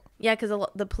no way out. Yeah, because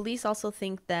the police also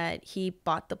think that he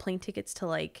bought the plane tickets to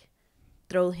like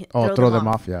throw them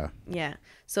off. Yeah. Yeah.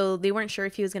 So they weren't sure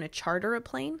if he was going to charter a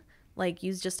plane, like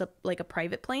use just a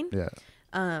private plane. Yeah.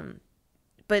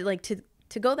 But like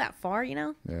to go that far, I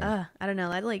don't know.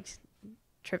 That like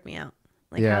tripped me out.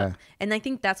 Like and I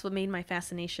think that's what made my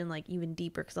fascination like even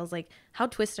deeper, because I was like, how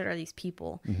twisted are these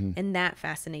people? And that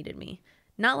fascinated me.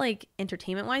 Not like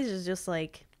entertainment wise, it's just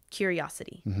like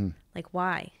curiosity. Like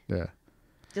why? Yeah.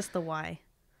 Just the why.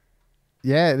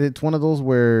 Yeah, it's one of those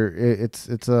where it's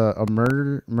a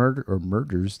murder or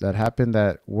murders that happened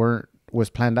that was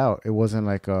planned out. It wasn't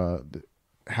like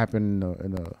happened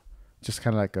in a just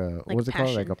kind of like a what was it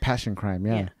called, like a passion crime.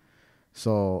 Yeah.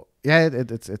 So yeah,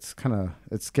 it's kind of,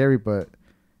 it's scary, but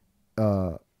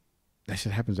that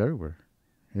shit happens everywhere.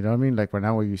 You know what I mean? Like right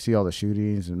now, where you see all the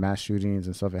shootings and mass shootings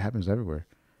and stuff, it happens everywhere.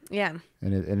 Yeah.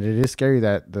 And it is scary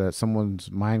that someone's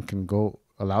mind can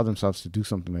allow themselves to do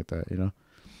something like that,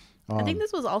 I think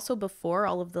this was also before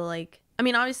all of the like, I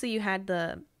mean, obviously you had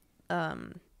the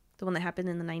one that happened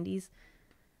in the 90s,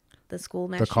 the school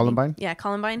mass shooting. Columbine? Yeah,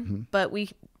 Columbine. But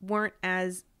it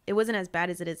wasn't as bad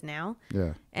as it is now.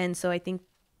 Yeah. And so I think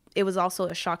it was also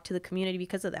a shock to the community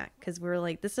because of that, because we were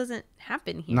like, this doesn't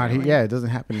happen here. Yeah, it doesn't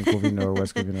happen in Covina or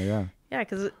West Covina. Yeah. Yeah,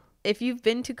 because if you've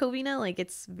been to Covina, like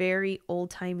it's very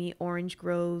old-timey, orange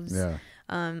groves. Yeah.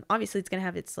 Obviously it's going to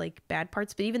have its like bad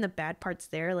parts, but even the bad parts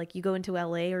there, like you go into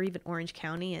LA or even Orange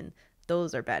County and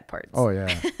those are bad parts. Oh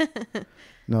yeah.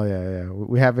 No, yeah.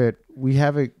 We have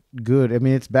it good. I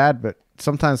mean, it's bad, but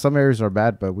sometimes some areas are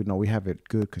bad, but we have it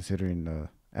good considering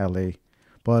LA.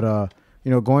 But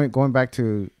going back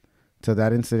to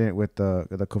that incident with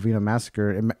the Covina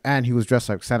massacre, and he was dressed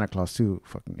like Santa Claus too,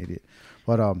 fucking idiot.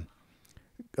 But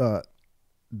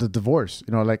the divorce,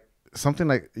 like something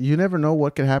like, you never know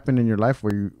what could happen in your life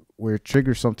where it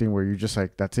triggers something where you're just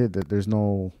like, that's it, that there's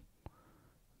no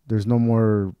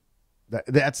more,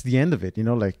 that's the end of it,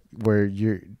 like where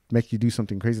make you do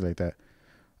something crazy like that.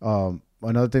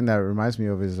 Another thing that reminds me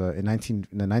of is in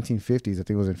the 1950s, I think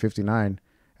it was in 59,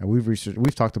 and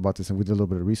we've talked about this and we did a little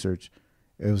bit of research.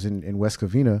 It was in West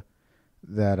Covina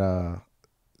that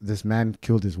this man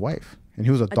killed his wife, and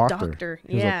he was a doctor.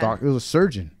 He was a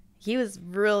surgeon. He was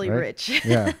really rich.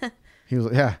 Yeah. He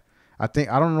was. Yeah. I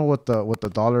don't know what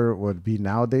the dollar would be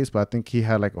nowadays, but I think he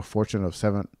had like a fortune of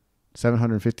 $750,000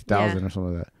 or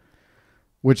something like that,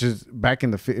 which is back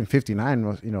in 59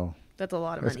 was, that's a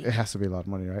lot of money. It has to be a lot of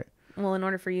money, right? Well, in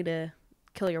order for you to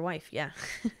kill your wife, yeah.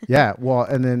 Yeah. Well,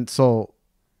 and then so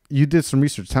you did some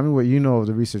research. Tell me what you know of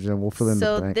the research, and we'll fill in the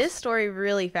blanks. So this story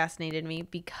really fascinated me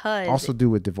because also do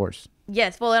with divorce.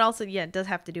 Yes. Well, it also does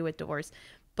have to do with divorce,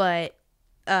 but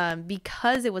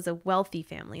because it was a wealthy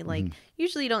family, like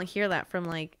usually you don't hear that from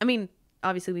like, I mean,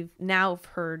 obviously we've now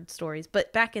heard stories,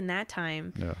 but back in that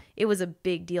time, it was a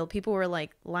big deal. People were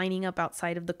like lining up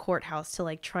outside of the courthouse to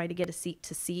like try to get a seat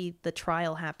to see the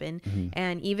trial happen.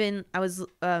 And even I was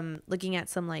looking at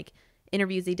some like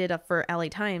interviews they did up for LA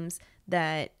Times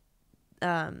that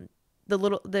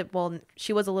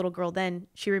she was a little girl then.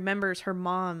 She remembers her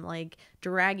mom like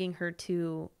dragging her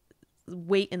to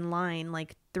wait in line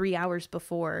like 3 hours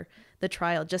before the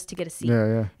trial just to get a seat.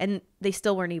 Yeah. And they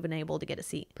still weren't even able to get a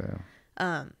seat.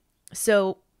 Yeah.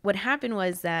 So what happened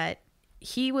was that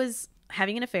he was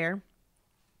having an affair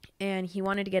and he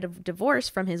wanted to get a divorce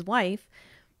from his wife.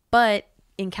 But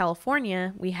in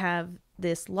California, we have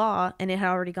this law, and it had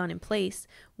already gone in place,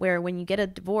 where when you get a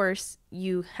divorce,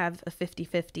 you have a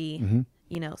 50-50,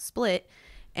 split.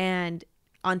 And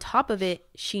on top of it,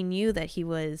 she knew that he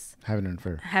was having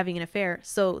an affair.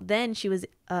 So then she was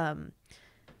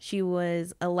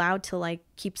allowed to like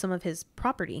keep some of his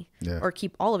property, or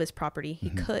keep all of his property.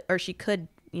 She could,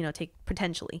 take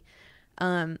potentially.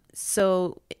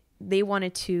 So they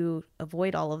wanted to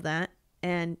avoid all of that.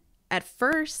 And at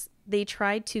first they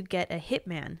tried to get a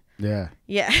hitman. Yeah.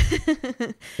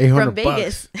 From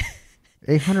Vegas.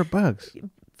 $800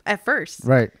 at first.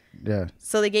 Right. Yeah.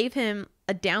 So they gave him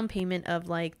a down payment of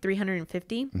like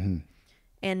 $350.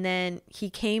 And then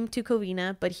he came to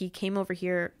Covina, but he came over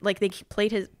here, like they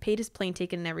paid his plane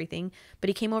ticket and everything, but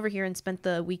he came over here and spent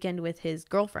the weekend with his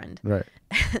girlfriend. Right.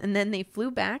 And then they flew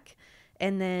back,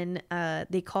 and then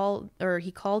he called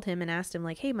him and asked him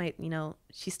like, hey,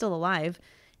 she's still alive.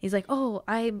 He's like, oh,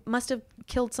 I must have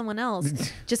killed someone else.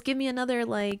 Just give me another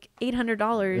like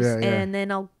 $800 and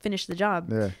then I'll finish the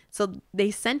job. Yeah. So they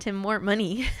sent him more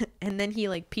money, and then he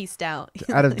like pieced out.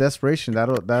 Out of desperation,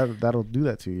 that'll do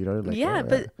that to you, Like,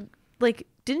 but like,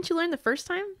 didn't you learn the first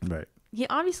time? Right. He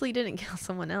obviously didn't kill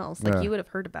someone else. Like, you would have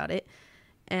heard about it.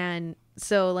 And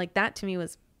so like that to me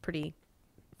was pretty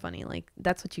funny. Like,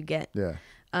 that's what you get. Yeah.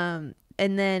 And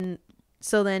then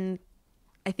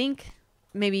I think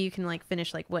maybe you can like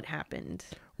finish like what happened.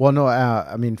 Well, no,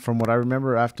 I mean, from what I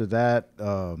remember after that,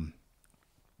 the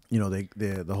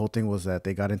whole thing was that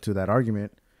they got into that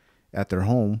argument at their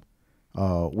home,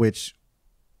 which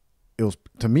it was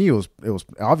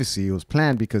obviously it was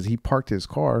planned, because he parked his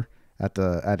car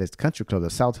at his country club, the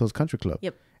South Hills Country Club.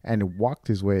 Yep. And walked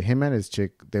his way. Him and his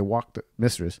chick, they walked their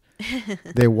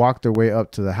way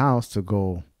up to the house to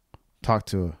go talk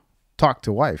to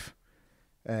wife.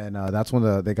 And that's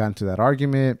when they got into that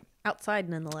argument. Outside,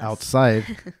 nonetheless. Outside.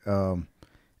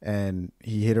 And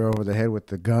he hit her over the head with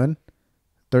the gun,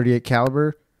 .38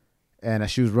 caliber. And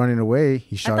as she was running away,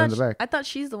 he shot her in the back. I thought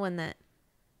she's the one that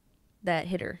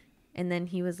hit her. And then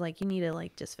he was like, you need to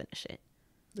like just finish it.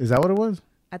 Is that what it was?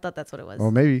 I thought that's what it was.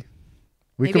 Or maybe.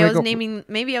 Maybe I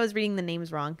was reading the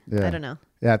names wrong. Yeah. I don't know.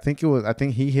 Yeah, I think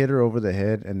he hit her over the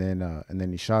head, and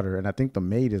then he shot her. And I think the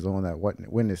maid is the one that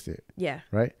witnessed it. Yeah.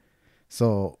 Right?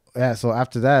 So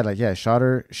after that, like, shot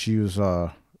her. She was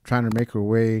trying to make her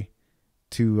way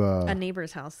to a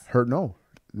neighbor's house. Her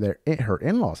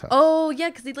in-laws' house. Oh yeah,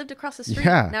 because they lived across the street.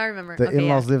 Yeah, now I remember. The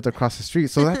in-laws lived across the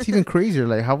street, so that's even crazier.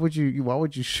 Like, why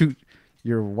would you shoot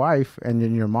your wife and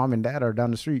then your mom and dad are down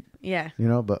the street? Yeah,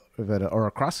 or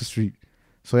across the street.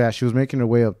 So yeah, she was making her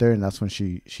way up there, and that's when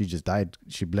she just died.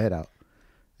 She bled out,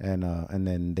 and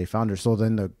then they found her. So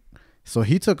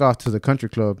he took off to the country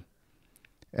club.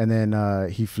 And then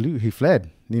he fled.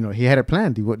 He had it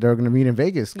planned. They were going to meet in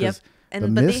Vegas. Yep.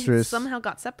 But they somehow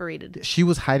got separated. She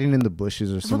was hiding in the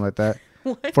bushes or something like that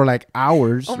for like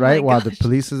hours, right? While the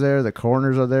police is there, the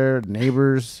coroners are there,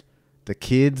 neighbors, the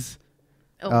kids.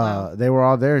 Oh, wow. They were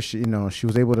all there. She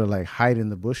was able to like hide in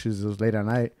the bushes. It was late at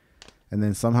night. And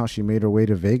then somehow she made her way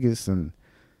to Vegas, and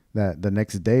that the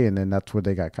next day. And then that's where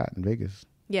they got caught, in Vegas.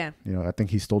 Yeah. I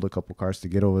think he stole a couple cars to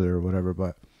get over there or whatever,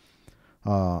 but.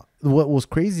 What was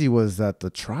crazy was that the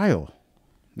trial,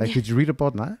 did you read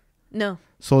about that? No.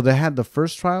 So they had the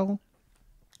first trial.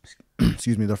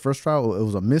 Excuse me. The first trial, it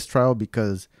was a mistrial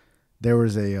because there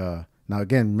was now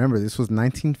again, remember, this was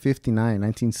 1959,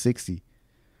 1960.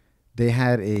 They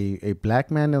had a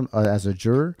black man as a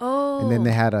juror. Oh. And then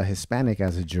they had a Hispanic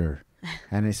as a juror.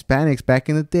 And Hispanics back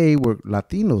in the day were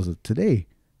Latinos today.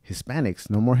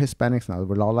 Hispanics, no more Hispanics now.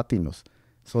 We're all Latinos.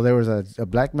 So there was a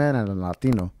black man and a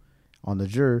Latino on the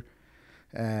juror,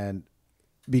 and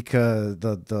because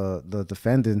the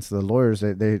defendants, the lawyers,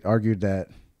 they argued that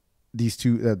these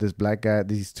two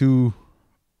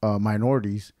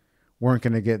minorities weren't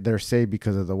going to get their say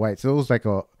because of the whites. So it was like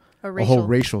a whole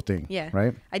racial thing. Yeah.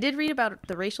 Right. I did read about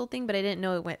the racial thing, but I didn't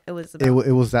know it was about.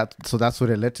 It was that. So that's what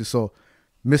it led to. So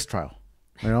mistrial,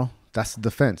 that's the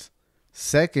defense.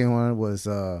 Second one was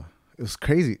it was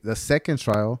crazy. The second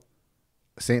trial,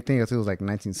 same thing. I think it was like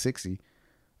 1960.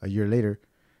 A year later,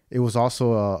 it was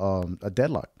also a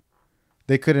deadlock.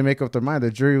 They couldn't make up their mind.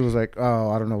 The jury was like, "Oh,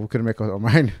 I don't know. We couldn't make up our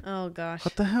mind." Oh gosh.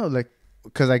 What the hell? Like,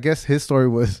 because I guess his story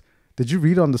was Did you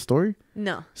read on the story?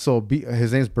 No. So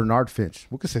his name's Bernard Finch.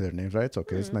 We could say their names, right? It's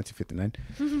okay. It's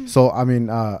 1959. So I mean,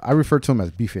 I refer to him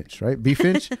as B Finch, right? B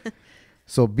Finch.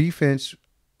 So B Finch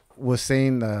was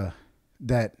saying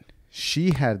that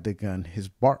she had the gun. His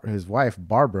wife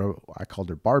Barbara, I called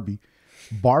her Barbie.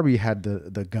 Barbie had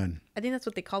the gun. I think that's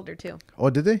what they called her too. Oh,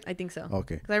 did they? I think so.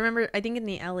 Okay. Because I remember, I think in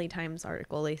the LA Times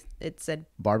article, it said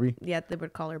Barbie. Yeah, they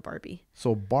would call her Barbie.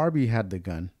 So Barbie had the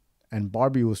gun, and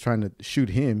Barbie was trying to shoot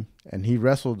him, and he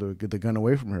wrestled the gun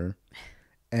away from her,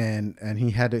 and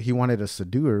he wanted to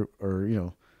subdue her,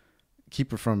 or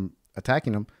keep her from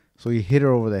attacking him. So he hit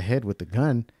her over the head with the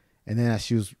gun, and then as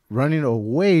she was running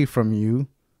away from you,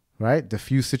 right,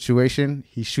 defuse situation,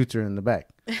 he shoots her in the back.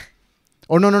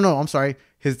 Oh, no, I'm sorry.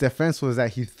 His defense was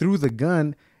that he threw the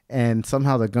gun, and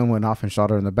somehow the gun went off and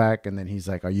shot her in the back, and then he's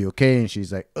like, "Are you okay?" And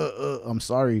she's like, I'm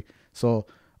sorry." So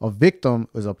a victim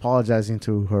was apologizing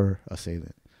to her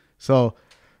assailant. So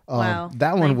wow,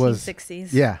 that one 1960s.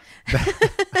 was, yeah,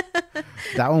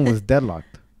 that one was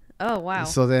deadlocked. Oh, wow.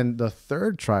 So then the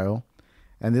third trial,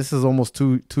 and this is almost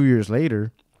two years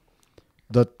later,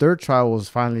 the third trial was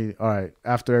finally, all right,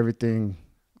 after everything,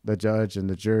 the judge and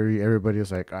the jury, everybody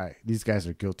was like, all right, these guys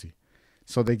are guilty.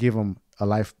 So they gave them a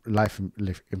life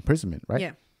imprisonment, right?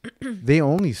 Yeah. They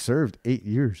only served 8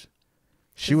 years.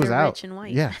 She was out. Rich and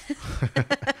white. Yeah.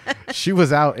 She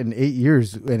was out in 8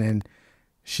 years, and then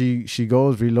she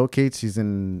goes, relocates. She's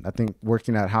in, I think,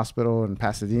 working at a hospital in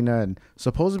Pasadena, and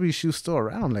supposedly she was still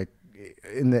around, like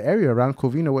in the area around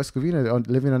Covina, West Covina,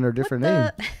 living under a different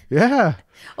name. Yeah.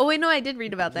 Oh wait, no, I did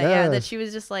read about that. Yeah, that she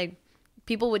was just like,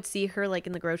 people would see her like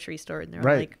in the grocery store, and they're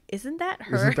like, "Isn't that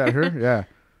her?" Isn't that her? Yeah.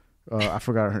 I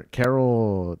forgot her.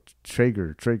 Carol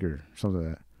Traeger, something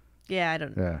like that. Yeah, I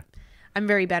don't know. Yeah. I'm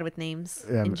very bad with names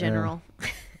in general.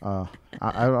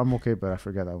 I'm okay, but I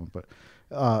forgot that one. But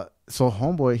so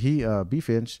homeboy, he B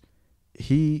Finch,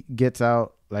 he gets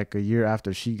out like a year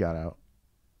after she got out.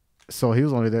 So he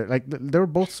was only there, like they were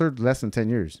both served less than 10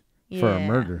 years for a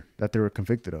murder that they were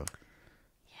convicted of.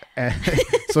 Yeah. And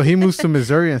so he moves to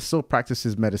Missouri and still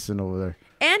practices medicine over there.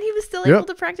 And he was still able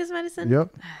to practice medicine.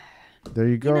 Yep. There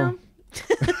you go.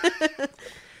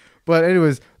 But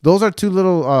anyways, those are two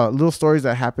little stories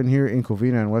that happen here in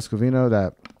Covina and West Covina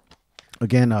that,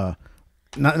 again,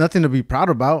 nothing to be proud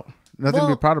about. Nothing to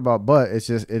be proud about, but it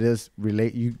is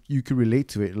relate. You could relate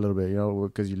to it a little bit,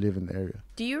 because you live in the area.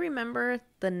 Do you remember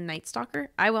the Night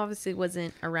Stalker? I obviously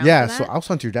wasn't around. Yeah, for that. so I was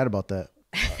talking to your dad about that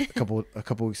a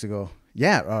couple weeks ago.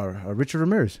 Yeah, Richard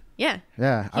Ramirez. Yeah,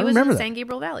 I remember that. San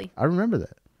Gabriel Valley. I remember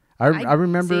that. I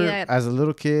remember as a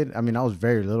little kid. I mean, I was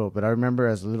very little, but I remember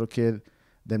as a little kid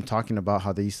them talking about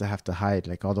how they used to have to hide,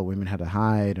 like all the women had to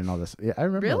hide and all this. Yeah, I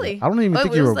remember. Really? I don't even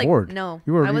think you were bored. No,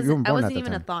 you were. I wasn't born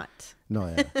even a thought. No,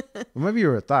 yeah. Well, maybe you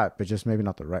were a thought, but just maybe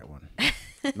not the right one.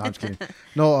 No, I'm just kidding.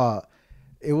 No,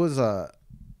 it was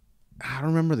I don't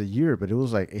remember the year, but it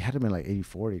was like, it had to be like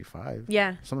 84, 85.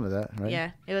 Yeah. Something like that, right?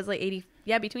 Yeah. It was like 80.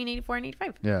 Yeah, between 84 and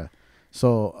 85. Yeah.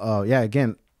 So,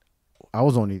 again, I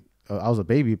was a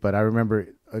baby, but I remember,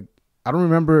 I don't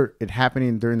remember it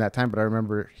happening during that time, but I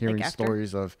remember hearing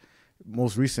stories of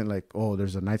most recent, like, oh,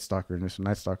 there's a Night Stalker and there's a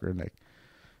Night Stalker. And like,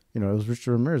 it was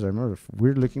Richard Ramirez. I remember,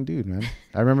 weird looking dude, man.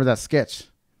 I remember that sketch.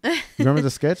 You remember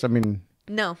the sketch? I mean,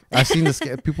 no. I've seen the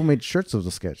sketch. People made shirts of the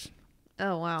sketch.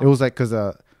 Oh, wow. It was like, because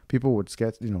people would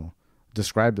sketch,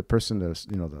 describe the person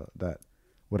that, that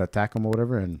would attack them or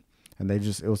whatever. And they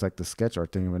it was like the sketch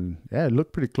art thing. And yeah, it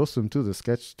looked pretty close to him too, the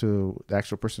sketch to the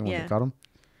actual person when they caught him.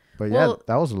 But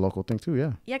that was a local thing too.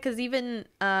 Yeah. Yeah. Cause even,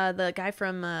 the guy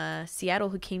from, Seattle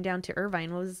who came down to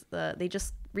Irvine they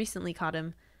just recently caught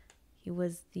him.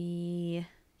 They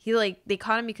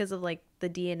caught him because of like the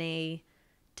DNA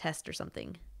test or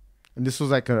something. And this was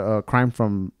like a crime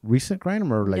from recent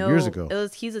crime or like years ago?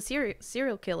 He's a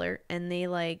serial killer, and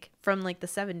they from like the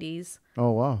 70s.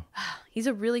 Oh, wow. He's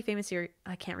a really famous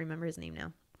I can't remember his name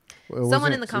now. Well,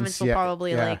 someone in the comments will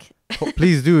probably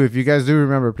Please do. If you guys do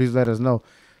remember, please let us know.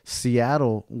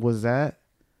 Seattle, was that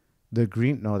the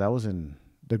Green? No, that was in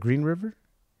the Green River?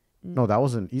 No, that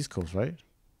was in East Coast, right?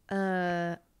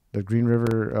 The Green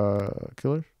River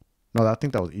killer? No, I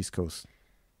think that was East Coast.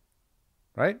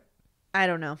 Right? I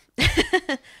don't know.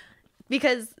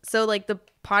 Because the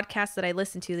podcast that I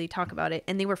listened to, they talk about it,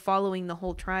 and they were following the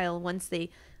whole trial once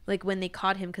when they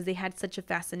caught him, because they had such a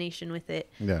fascination with it.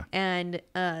 Yeah. And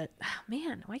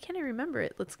man, why can't I remember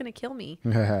it? It's gonna kill me.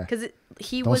 Because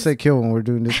don't say kill when we're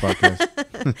doing this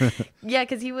podcast. Yeah,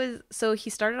 because he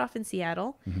started off in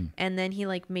Seattle, and then he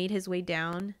made his way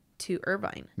down to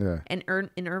Irvine. Yeah. And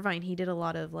in Irvine, he did a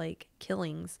lot of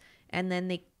killings, and then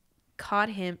they caught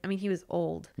him. I mean, he was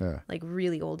old,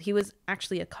 really old. He was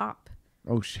actually a cop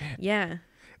Oh shit. Yeah.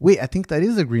 Wait, I think that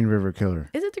is a Green River Killer.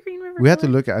 Is it the Green River? We have to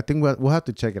look at. I think we'll have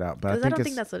to check it out. But I don't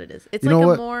think that's what it is. It's you like know a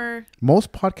what? more.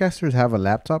 Most podcasters have a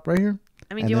laptop right here.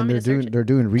 I mean, do you want me to search it? They're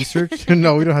doing research.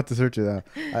 No, we don't have to search it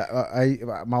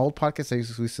out. My old podcast, I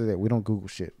used to say that we don't Google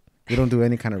shit. We don't do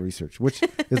any kind of research, which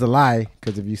is a lie.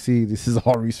 Because if you see, this is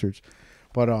all research.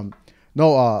 But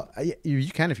no, you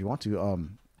can if you want to.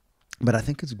 But I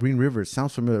think it's Green River. It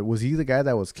sounds familiar. Was he the guy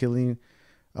that was killing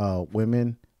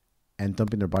women and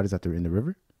dumping their bodies after in the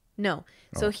river? No.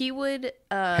 So he would.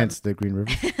 Hence the Green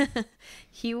River.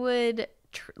 He would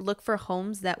look for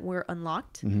homes that were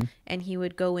unlocked, Mm-hmm. and he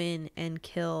would go in and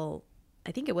kill.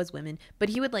 I think it was women, but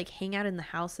he would like hang out in the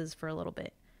houses for a little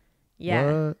bit.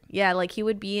 Yeah. What? Yeah, like he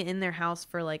would be in their house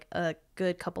for like a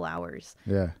good couple hours.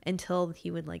 Yeah. Until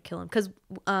he would like kill him, because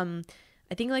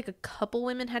I think like a couple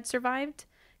women had survived,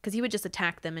 because he would just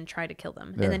attack them and try to kill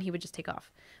them, and then he would just take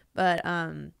off. But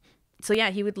so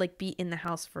yeah, he would like be in the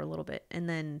house for a little bit and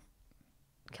then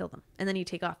kill them, and then he'd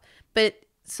take off. But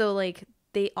so like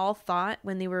they all thought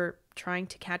when they were trying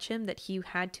to catch him that he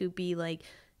had to be like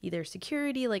either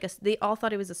security, like they all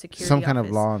thought it was a security some kind office.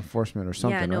 of law enforcement or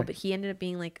something. Yeah, no, right? but he ended up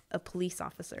being like a police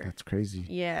officer. That's crazy.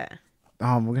 Yeah.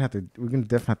 We're gonna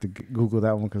definitely have to Google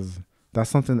that one, because that's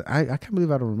something that I can't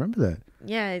believe I don't remember that.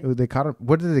 Yeah. They caught him.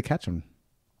 Where did they catch him?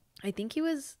 I think he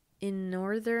was in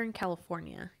Northern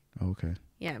California. Oh, okay.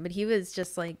 Yeah, but he was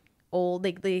just like old.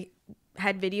 Like they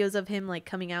had videos of him like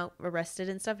coming out arrested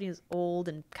and stuff. And he was old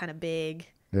and kind of big.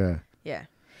 Yeah. Yeah.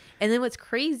 And then what's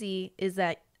crazy is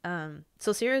that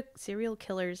so serial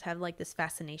killers have like this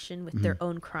fascination with their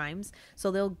own crimes. So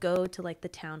they'll go to like the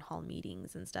town hall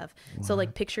meetings and stuff. Wow. So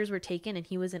like pictures were taken, and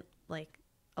he wasn't like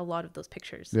a lot of those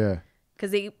pictures. Yeah.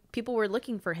 Because people were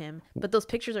looking for him, but those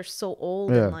pictures are so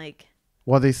old and like.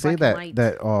 Well, they say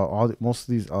that most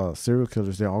of these serial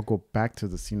killers, they all go back to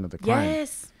the scene of the crime.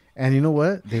 Yes. And you know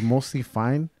what? They mostly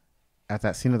find at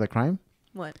that scene of the crime.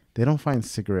 What? They don't find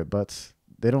cigarette butts.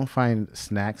 They don't find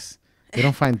snacks. They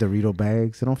don't find Dorito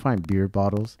bags. They don't find beer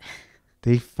bottles.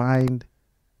 They find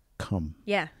cum.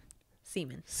 Yeah.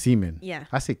 Semen. Yeah.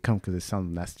 I say cum because it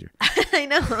sounds nastier. I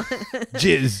know.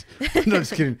 Jizz. No,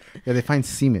 just kidding. Yeah, they find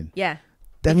semen. Yeah.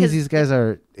 That means these guys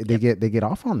they get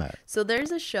off on that. So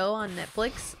there's a show on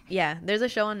Netflix. Yeah, there's a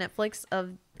show on Netflix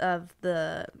of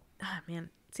the man.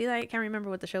 See, I can't remember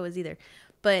what the show is either,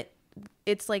 but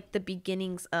it's like the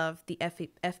beginnings of the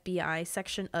FBI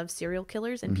section of serial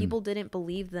killers, and people didn't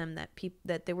believe them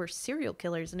that they were serial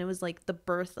killers, and it was like the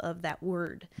birth of that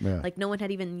word. Yeah. Like no one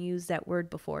had even used that word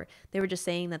before. They were just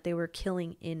saying that they were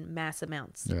killing in mass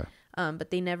amounts. Yeah. But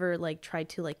they never like tried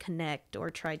to like connect or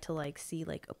tried to like see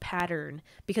like a pattern,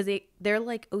 because they're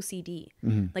like OCD.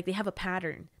 Like they have a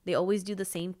pattern. They always do the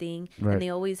same thing, right. and they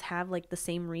always have like the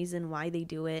same reason why they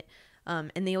do it.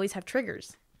 And they always have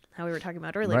triggers, how we were talking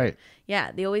about earlier. Right.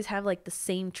 Yeah, they always have like the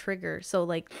same trigger. So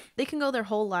like they can go their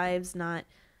whole lives not,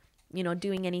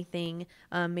 doing anything,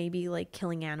 maybe like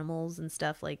killing animals and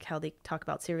stuff, like how they talk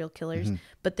about serial killers.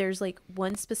 But there's like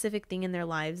one specific thing in their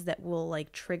lives that will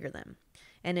like trigger them.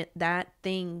 And that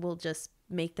thing will just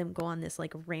make them go on this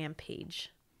like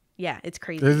rampage. Yeah, it's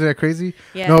crazy. Isn't that crazy?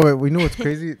 Yeah. No, we know what's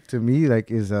crazy to me,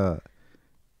 like,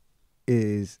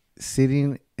 is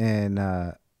sitting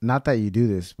and not that you do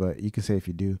this, but you can say if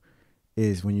you do,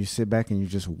 is when you sit back and you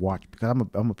just watch, because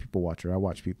I'm a people watcher. I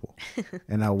watch people,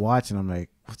 and I watch and I'm like,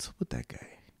 what's up with that guy?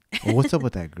 Or what's up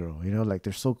with that girl? Like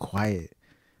they're so quiet.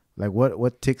 Like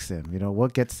what ticks them?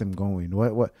 What gets them going?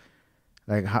 What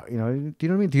like how do you know what I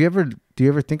mean? Do you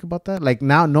ever think about that? Like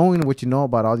now knowing what you know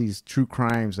about all these true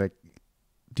crimes, like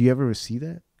do you ever see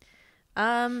that?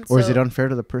 Or is it unfair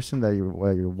to the person that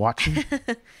you're watching?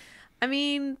 I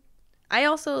mean,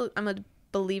 I'm a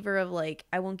believer of like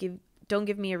don't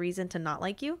give me a reason to not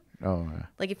like you. Oh, yeah.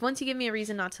 Like if once you give me a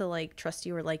reason not to like trust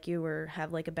you or like you or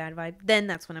have like a bad vibe, then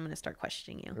that's when I'm going to start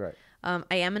questioning you. Right.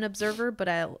 I am an observer, but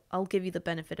I'll give you the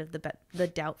benefit of the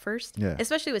doubt first. Yeah.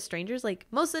 Especially with strangers. Like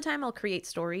most of the time I'll create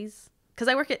stories, because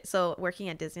I working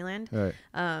at Disneyland.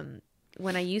 Right.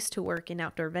 When I used to work in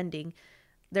outdoor vending,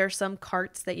 there are some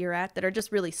carts that you're at that are just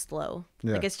really slow.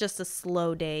 Yeah. Like it's just a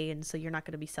slow day, and so you're not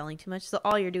going to be selling too much. So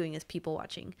all you're doing is people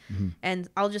watching. And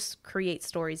I'll just create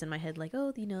stories in my head like,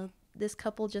 oh, this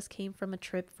couple just came from a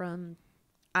trip from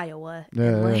Iowa. Yeah,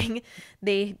 and like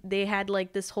they had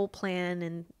like this whole plan,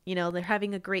 and they're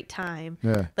having a great time.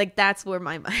 Yeah. Like that's where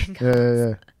my mind goes.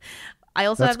 Yeah. I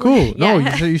also that's have cool. Like, no,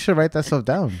 you should write that stuff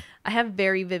down. I have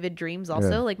very vivid dreams also.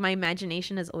 Yeah. Like my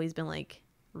imagination has always been like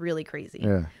really crazy.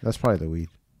 Yeah, that's probably the weed.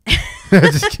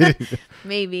 Just kidding.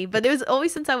 Maybe, but it was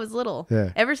always since I was little.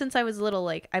 Yeah. Ever since I was little,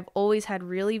 like I've always had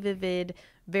really vivid,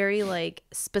 very like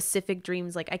specific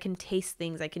dreams. Like I can taste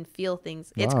things, I can feel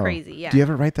things. It's Wow. crazy. Yeah. Do you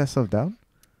ever write that stuff down?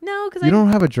 No, because you don't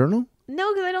have a journal.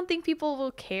 No, because I don't think people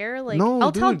will care. Like, No,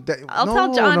 I'll dude,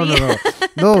 tell Johnny.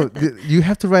 No, you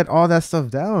have to write all that stuff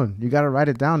down. You got to write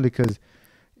it down because,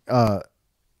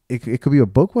 it could be a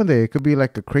book one day. It could be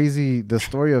like the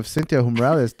story of Cynthia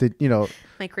Morales.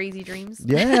 My crazy dreams.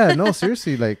 Yeah, no,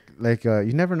 seriously, like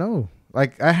you never know.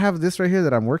 Like I have this right here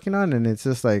that I'm working on, and it's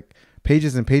just like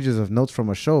pages and pages of notes from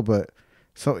a show. But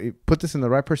so you put this in the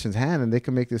right person's hand, and they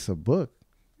can make this a book.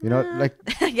 You know, like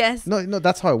I guess. No,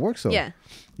 that's how it works. So Yeah,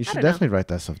 you should definitely write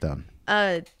that stuff down.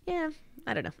 Yeah,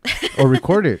 I don't know. Or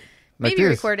record it. Like Maybe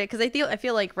this. record it because I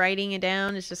feel like writing it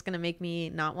down is just gonna make me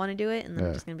not want to do it, and then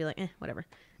I'm just gonna be like, whatever.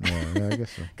 Yeah, I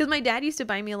guess so. Because my dad used to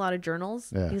buy me a lot of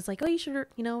journals. Yeah. He was like, oh, you should,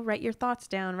 write your thoughts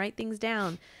down, write things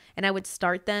down, and I would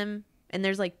start them, and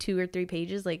there's like 2 or 3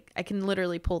 pages, like I can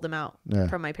literally pull them out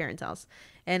from my parents' house,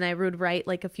 and I would write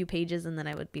like a few pages, and then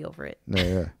I would be over it.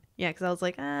 Yeah. Yeah, because I was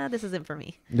like, this isn't for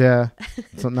me. Yeah.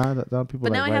 So now people.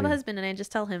 But now I have a writing. husband, and I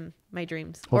just tell him my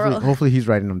dreams. Hopefully he's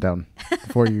writing them down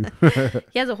for you.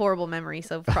 He has a horrible memory,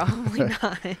 so probably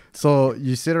not. So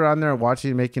you sit around there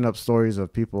watching, making up stories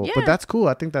of people. Yeah. But that's cool.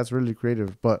 I think that's really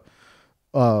creative. But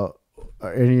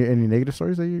any negative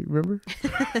stories that you remember?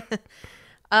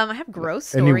 I have gross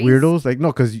stories. Any weirdos? Like, no,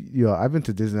 because I've been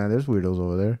to Disneyland. There's weirdos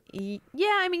over there.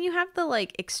 Yeah, I mean, you have the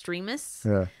like extremists.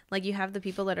 Yeah. Like you have the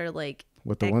people that are like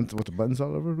with the buttons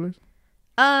all over the place.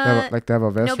 They have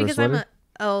a vest. No, because or a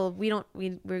sweater?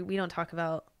 we don't talk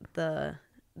about the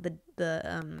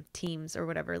teams or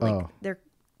whatever. Like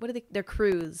they're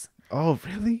crews. Oh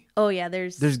really? Oh yeah,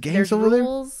 there's games over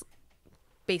rules.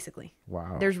 Basically.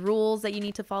 Wow. There's rules that you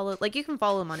need to follow. Like you can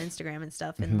follow them on Instagram and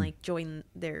stuff and like join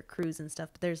their crews and stuff.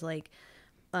 But there's like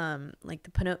I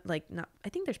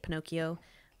think there's Pinocchio.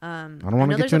 I don't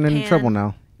want to get you in any trouble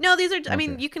now. No, these are, I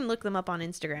mean, you can look them up on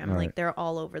Instagram. All like right. they're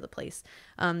all over the place.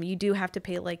 You do have to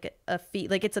pay like a fee.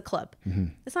 Like it's a club.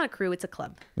 It's not a crew. It's a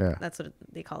club. Yeah. That's what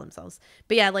they call themselves.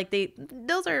 But yeah, like they're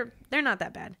not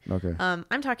that bad. Okay.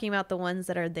 I'm talking about the ones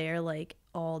that are there like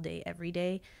all day, every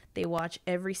day. They watch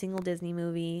every single Disney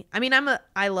movie. I mean,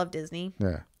 I love Disney.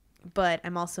 Yeah. But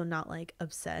I'm also not like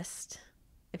obsessed.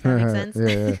 If that makes sense.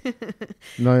 Yeah.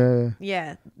 No,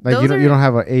 yeah. Like you don't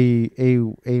have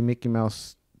a Mickey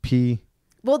Mouse P.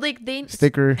 Well, they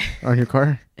sticker on your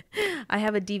car. I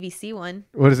have a DVC one.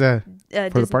 What is that?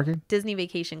 For the parking? Disney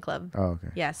Vacation Club. Oh, okay.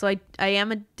 Yeah, so I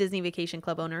am a Disney Vacation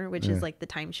Club owner, which is like the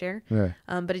timeshare. Yeah.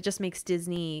 But it just makes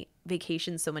Disney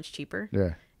vacations so much cheaper.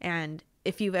 Yeah. And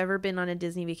if you've ever been on a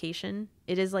Disney vacation,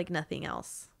 it is like nothing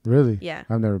else. Really? Yeah.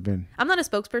 I've never been. I'm not a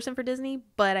spokesperson for Disney,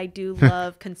 but I do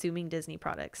love consuming Disney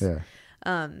products. Yeah.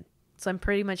 So I'm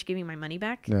pretty much giving my money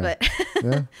back. Yeah. But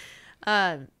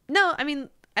Yeah. no, I mean,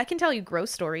 I can tell you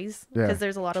gross stories because Yeah.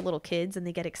 there's a lot of little kids and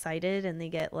they get excited and they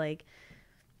get like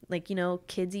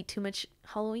kids eat too much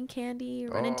Halloween candy,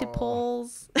 run into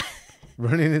poles.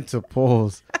 Running into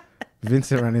poles.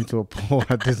 Vincent ran into a pole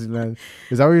at Disneyland.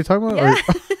 Is that what you're talking about?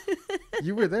 Yeah.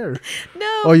 You were there.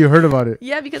 No. Oh, you heard about it.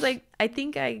 Yeah, because I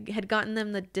think I had gotten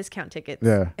them the discount tickets.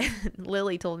 Yeah.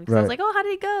 Lily told me. So I was like, oh, how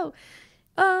did it go?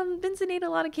 Vincent ate a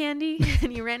lot of candy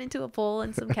and he ran into a pole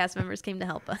and some cast members came to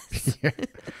help us. Yeah.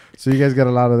 So you guys got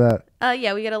a lot of that.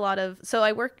 Yeah, we get a lot of. So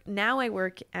I work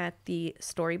at the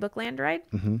Storybook Land ride.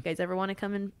 You guys ever want to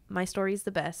come in? My Story's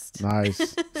the best.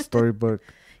 Nice. Storybook.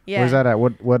 Yeah. Where's that at?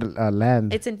 What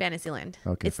land? It's in Fantasyland.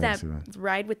 Okay, it's Fantasyland. that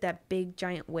ride with that big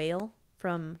giant whale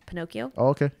from Pinocchio. Oh,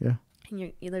 okay. Yeah.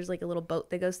 And there's like a little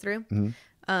boat that goes through.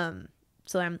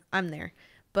 So I'm there.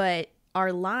 But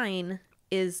our line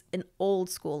is an old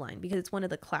school line because it's one of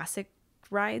the classic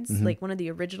rides, like one of the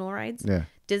original rides. Yeah.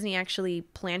 Disney actually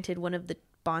planted one of the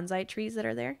bonsai trees that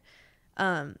are there.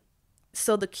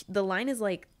 So the line is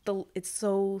like it's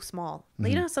so small.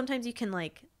 Like, how sometimes you can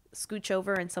like scooch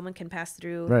over and someone can pass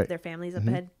through their families up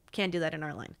ahead. Can't do that in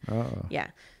our line. Oh.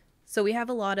 Yeah. So we have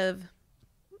a lot of,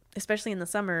 especially in the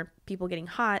summer, people getting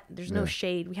hot. There's no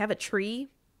shade. We have a tree,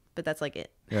 but that's like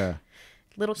it. Yeah.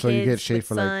 Little So kids you get shade with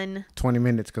for sun. like 20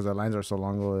 minutes because the lines are so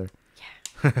long over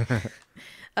there.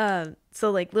 Yeah.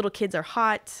 So like little kids are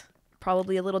hot,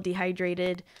 probably a little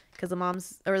dehydrated because the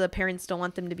moms or the parents don't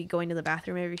want them to be going to the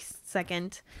bathroom every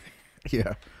second.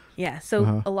 Yeah. Yeah.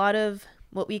 So a lot of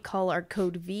what we call our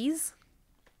code V's.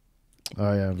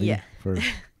 Oh yeah. Yeah. For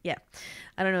Yeah.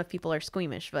 I don't know if people are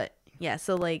squeamish, but yeah.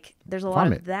 So like there's a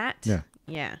lot of that. Yeah.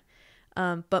 Yeah.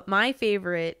 But my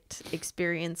favorite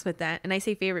experience with that, and I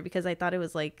say favorite because I thought it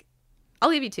was like,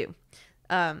 I'll give you two.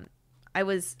 I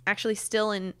was actually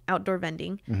still in outdoor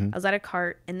vending. I was at a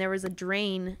cart, and there was a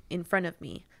drain in front of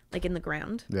me, like in the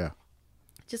ground. Yeah.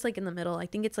 Just like in the middle. I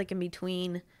think it's like in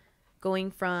between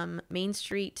going from Main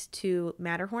Street to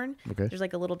Matterhorn. Okay. There's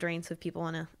like a little drain, so if people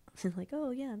want to like, oh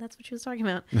yeah, that's what she was talking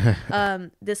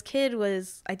about. This kid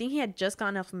was, I think he had just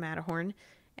gotten off of Matterhorn,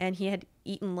 and he had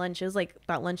eaten lunch. It was like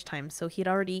about lunchtime, so he had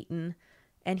already eaten,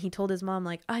 and he told his mom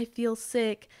like, I feel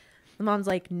sick. The mom's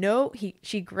like, no.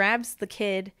 She grabs the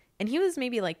kid, and he was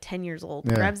maybe like 10 years old.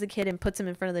 Yeah. Grabs the kid and puts him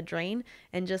in front of the drain,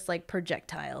 and just like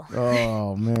projectile.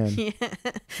 Oh man. Yeah.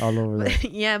 All over there.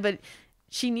 Yeah, but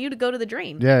she knew to go to the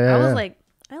drain. Yeah. I was like,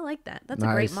 I like that. That's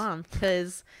nice. A great mom,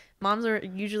 because moms are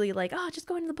usually like, oh, just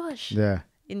go into the bush. Yeah.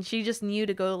 And she just knew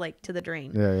to go like to the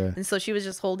drain. Yeah. And so she was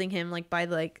just holding him like by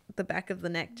like the back of the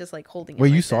neck, just like holding him. Wait,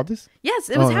 like you saw this? Yes,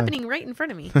 it was happening right in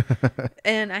front of me.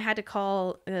 And I had to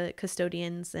call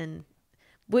custodians, and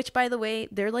which, by the way,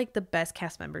 they're like the best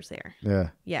cast members there. Yeah.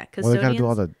 Yeah. Custodians.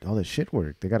 Well, they gotta do all the shit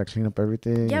work. They gotta clean up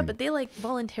everything. Yeah, but they like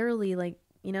voluntarily, like,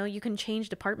 you know, you can change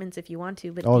departments if you want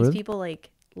to, but these really? people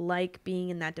like being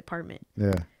in that department.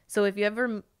 Yeah. So if you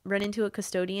ever run into a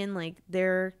custodian, like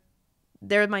they're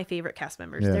my favorite cast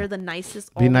members. Yeah. They're the nicest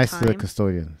all the time. Be nice to the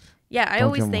custodians. Yeah, I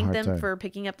always thank them for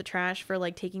picking up the trash, for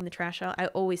like taking the trash out. I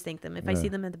always thank them if I see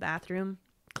them in the bathroom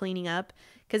cleaning up,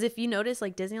 because if you notice,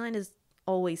 like, Disneyland is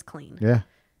always clean. Yeah.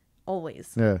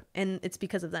 Always. Yeah. And it's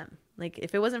because of them. Like,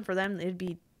 if it wasn't for them, it'd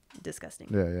be disgusting.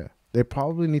 Yeah. They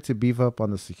probably need to beef up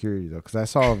on the security though, because I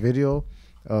saw a video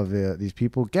of these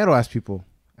people, ghetto ass people,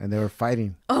 and they were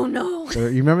fighting. Oh no! You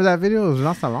remember that video? It was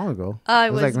not that long ago. I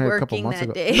was like working a couple months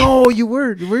ago. Day. No, you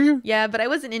were you? Yeah, but I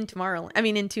wasn't in Tomorrowland. I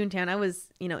mean, in Toontown. I was,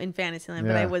 in Fantasyland,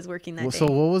 but I was working that day. So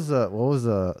what was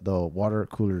the water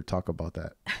cooler talk about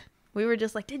that? We were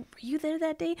just like, were you there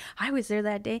that day? I was there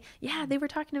that day. Yeah, they were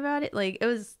talking about it. Like, it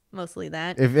was mostly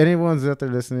that. If anyone's out there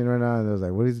listening right now and they're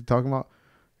like, what is he talking about?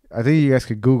 I think you guys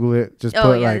could Google it. Just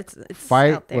put it's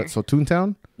fight. Out there. What? So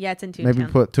Toontown? Yeah, it's in Toontown. Maybe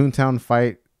put Toontown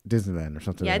fight Disneyland or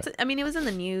something. Yeah, like that. I mean, it was in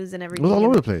the news and everything. It was all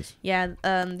over the place. Yeah,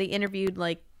 they interviewed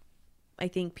like, I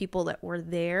think, people that were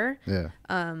there. Yeah.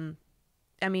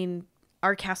 I mean,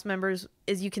 our cast members,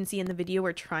 as you can see in the video,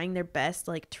 were trying their best,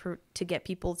 like to get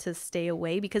people to stay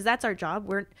away, because that's our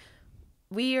job.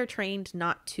 We are trained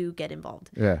not to get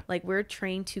involved. Yeah. Like, we're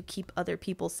trained to keep other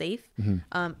people safe.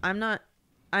 Mm-hmm.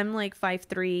 I'm like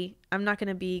 5'3". I'm not going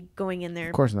to be going in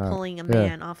there pulling a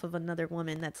man off of another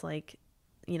woman that's like,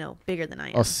 bigger than I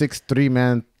am. A 6'3"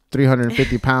 man,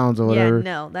 350 pounds or whatever. Yeah,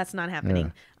 no, that's not happening.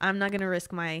 Yeah. I'm not going to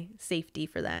risk my safety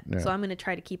for that. Yeah. So I'm going to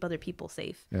try to keep other people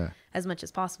safe as much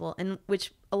as possible. And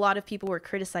which a lot of people were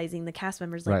criticizing the cast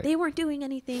members, like they weren't doing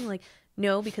anything. Like,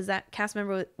 no, because that cast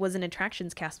member was an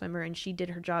attractions cast member, and she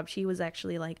did her job. She was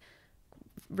actually like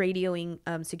radioing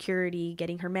security,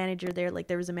 getting her manager there. Like,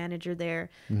 there was a manager there.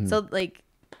 Mm-hmm. So like,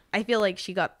 I feel like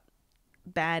she got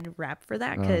bad rap for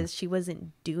that, because she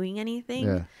wasn't doing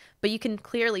anything. But you can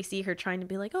clearly see her trying to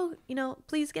be like, oh,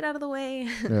 please get out of the way.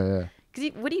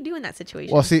 Because what do you do in that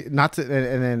situation? Well, see, not to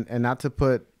and not to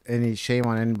put any shame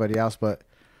on anybody else, but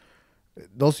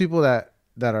those people that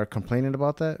are complaining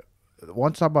about that,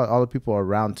 want to talk about all the people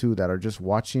around too that are just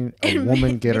watching a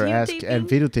woman get her ass and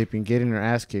videotaping getting her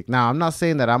ass kicked. Now, I'm not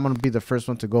saying that I'm gonna be the first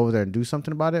one to go over there and do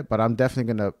something about it, but I'm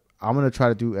definitely gonna try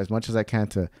to do as much as I can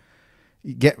to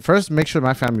make sure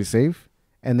my family's safe,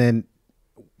 and then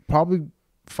probably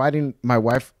fighting my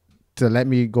wife to let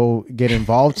me go get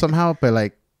involved somehow, but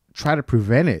like try to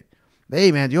prevent it.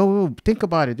 Hey man, think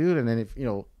about it, dude. And then if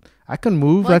I can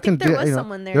move, well, I can. There was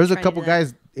someone there. There was a couple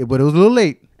guys, but it was a little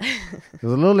late. It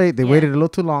was a little late. They waited a little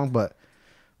too long, but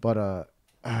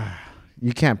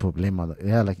you can't put blame on it.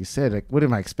 Like you said, like what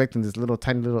am I expecting? This little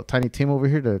tiny team over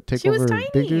here to take over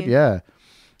big dude? Yeah.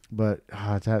 But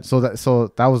so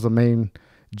that was the main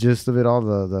gist of it all.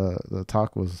 The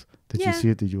talk was. Did you see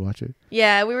it? Did you watch it?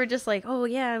 Yeah, we were just like, oh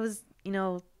yeah, it was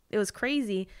it was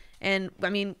crazy. And I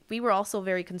mean, we were also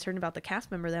very concerned about the cast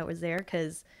member that was there,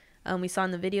 because we saw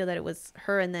in the video that it was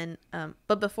her, and then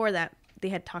but before that they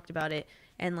had talked about it,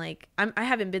 and like I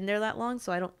haven't been there that long,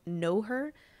 so I don't know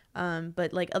her,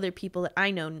 but like other people that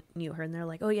I know knew her, and they're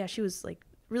like, oh yeah, she was like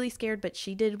really scared, but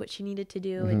she did what she needed to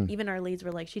do. Mm-hmm. And even our leads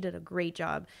were like, she did a great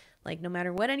job. Like, no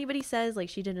matter what anybody says, like,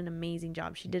 she did an amazing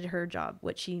job. She did her job,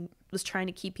 what she was trying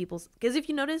to keep people's, because if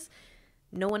you notice,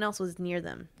 no one else was near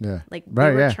them. Yeah. Like,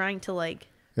 they were trying to like,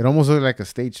 it almost looked like a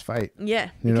staged fight. Yeah,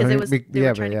 because it was. They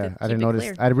were trying to I didn't notice.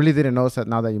 Clear. I really didn't notice that.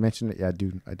 Now that you mentioned it, yeah, I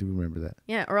do remember that.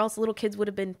 Yeah, or else little kids would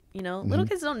have been, little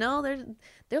kids don't know.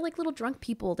 They're like little drunk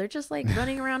people. They're just like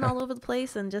running around all over the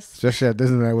place and just. Especially at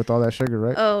Disneyland with all that sugar,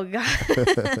 right? Oh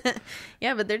god.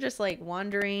 Yeah, but they're just like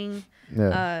wandering.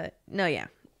 Yeah. No, yeah.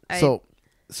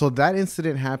 So that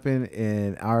incident happened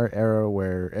in our era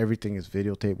where everything is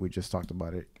videotaped. We just talked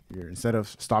about it. Instead of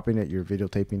stopping it, you're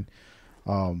videotaping.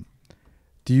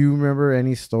 Do you remember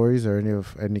any stories or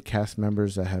any cast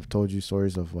members that have told you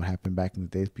stories of what happened back in the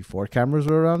days before cameras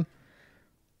were around?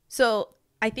 So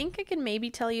I think I can maybe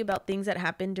tell you about things that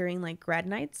happened during like grad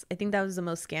nights. I think that was the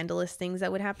most scandalous things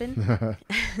that would happen.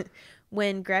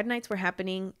 When grad nights were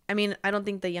happening, I mean, I don't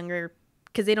think the younger,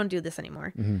 because they don't do this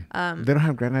anymore. Mm-hmm. They don't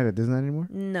have grad night at Disney anymore?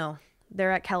 No,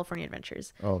 they're at California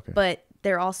Adventures. Oh, okay. But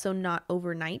they're also not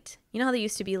overnight. You know how they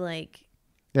used to be like,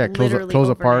 yeah, close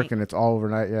a park and it's all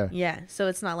overnight. Yeah. Yeah. So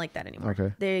it's not like that anymore.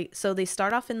 Okay. They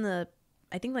start off in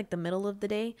I think like the middle of the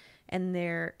day, and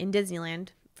they're in Disneyland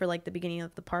for like the beginning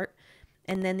of the part.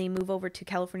 And then they move over to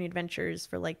California Adventures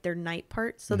for like their night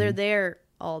part. So they're there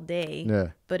all day.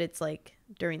 Yeah. But it's like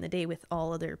during the day with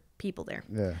all other people there.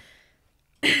 Yeah.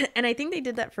 And I think they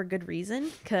did that for good reason,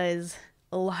 because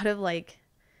a lot of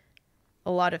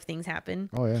things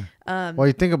happen. Oh yeah. Well,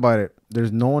 you think about it.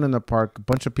 There's no one in the park. A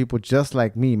bunch of people just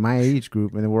like me, my age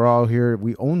group, and we're all here.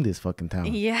 We own this fucking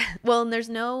town. Yeah. Well, and there's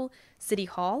no city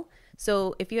hall.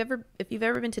 So if you've ever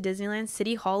been to Disneyland,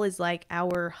 City Hall is like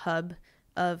our hub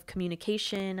of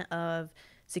communication, of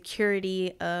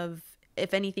security, of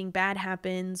if anything bad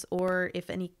happens, or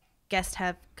if any guests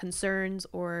have concerns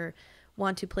or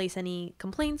want to place any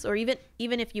complaints, or even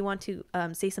if you want to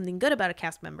say something good about a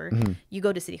cast member, you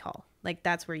go to City Hall. Like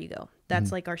that's where you go.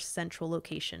 That's like our central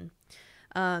location.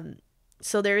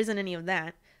 So there isn't any of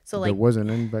that. So like there wasn't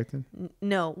any back then?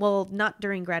 No. Well, not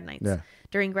during grad nights. Yeah.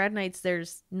 During grad nights,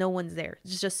 there's no one's there.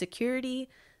 It's just security,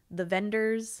 the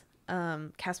vendors,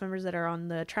 cast members that are on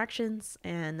the attractions,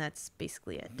 and that's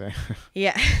basically it.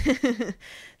 Yeah.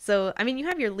 So I mean, you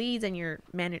have your leads and your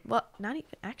manager. Well, not even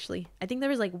actually. I think there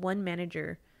was like one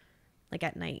manager, like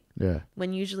at night. Yeah.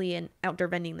 When usually in outdoor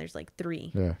vending there's like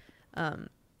 3. Yeah.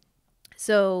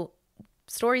 So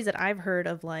stories that I've heard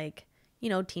of, like, you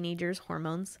know, teenagers,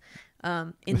 hormones,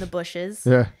 in the bushes.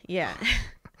 Yeah. Yeah.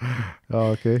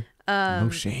 Oh, okay. No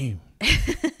shame.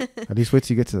 At least wait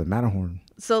till you get to the Matterhorn.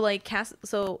 So like cast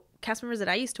members that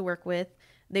I used to work with,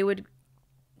 they would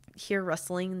hear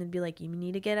rustling and they'd be like, you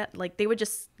need to get out. Like they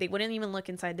wouldn't even look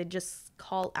inside. They'd just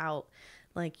call out,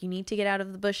 like, you need to get out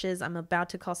of the bushes. I'm about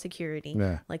to call security.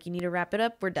 Yeah. Like, you need to wrap it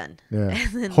up. We're done. Yeah.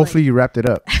 Hopefully you wrapped it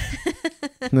up.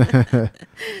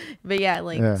 But yeah,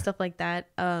 like stuff like that.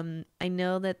 I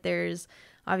know that there's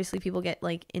obviously people get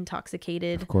like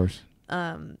intoxicated. Of course.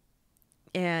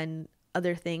 And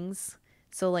other things.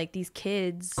 So like these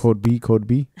kids. Code B.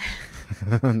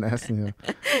 I'm asking you.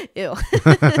 Ew.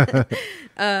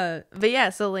 But yeah,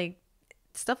 so like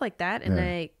stuff like that,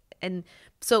 and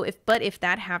so if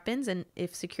that happens, and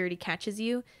if security catches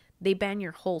you, they ban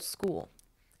your whole school.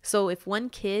 So if one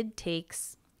kid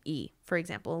takes E, for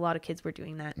example, a lot of kids were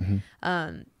doing that,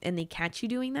 and they catch you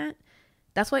doing that.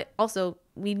 That's why also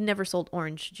we never sold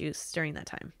orange juice during that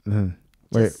time.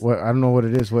 Wait, what? I don't know what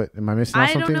it is. What am I missing?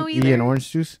 I don't know either. E and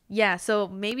orange juice? Yeah, so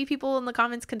maybe people in the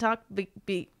comments can talk.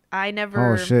 I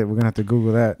never. Oh shit, we're gonna have to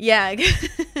Google that. Yeah. Yeah,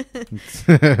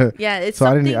 it's so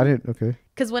something. I didn't. Okay.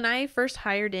 Because when I first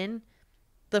hired in,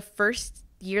 the first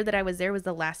year that I was there was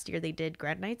the last year they did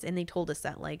grad nights, and they told us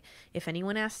that, like, if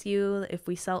anyone asks you if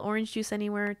we sell orange juice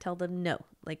anywhere, tell them no.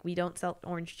 Like, we don't sell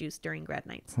orange juice during grad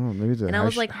nights. Oh, maybe it's I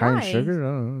was like, high in sugar. I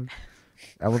don't know.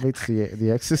 Elevates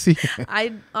the ecstasy.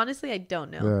 I honestly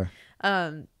don't know.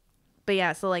 Yeah. But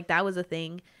yeah, so like that was a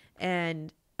thing,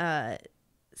 and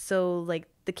so like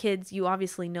the kids, you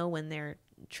obviously know when they're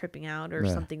tripping out or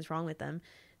something's wrong with them.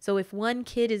 So if one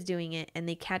kid is doing it and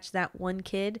they catch that one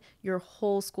kid, your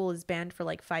whole school is banned for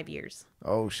like 5 years.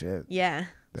 Oh shit. Yeah.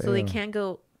 Damn. So they can't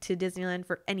go to Disneyland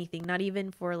for anything, not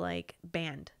even for like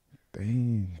band.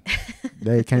 Dang.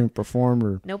 They can't perform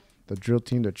or nope. The drill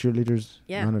team, the cheerleaders,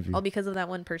 none of you. All because of that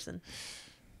one person.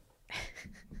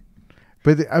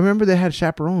 But I remember they had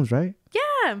chaperones, right?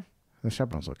 Yeah. The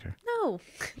chaperones don't care. No,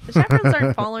 the chaperones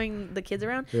aren't following the kids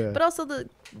around. Yeah. But also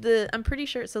the I'm pretty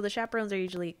sure. So the chaperones are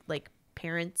usually like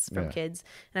parents from kids,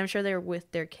 and I'm sure they're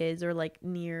with their kids or like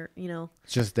near, you know.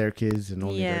 It's just their kids and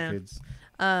only their kids.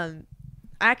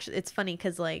 Actually, it's funny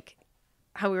because like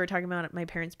how we were talking about my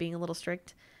parents being a little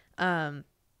strict.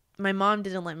 My mom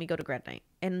didn't let me go to grad night,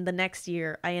 and the next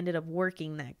year I ended up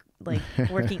working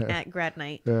at grad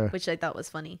night, which I thought was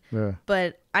funny. Yeah.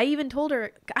 But I even told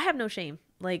her, I have no shame.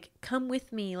 Like, come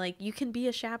with me. Like, you can be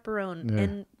a chaperone,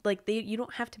 and like you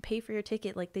don't have to pay for your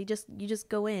ticket. Like, you just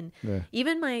go in. Yeah.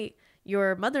 Even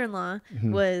your mother-in-law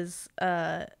was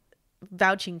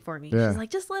vouching for me. Yeah. She's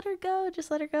like, just let her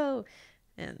go.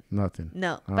 And nothing.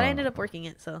 No, but I ended up working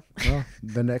it. So well,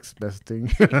 the next best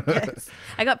thing. Yes.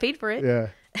 I got paid for it. Yeah,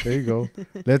 there you go.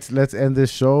 Let's end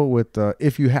this show with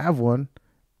if you have one,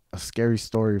 a scary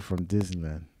story from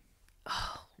Disneyland.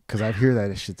 Oh, because I hear that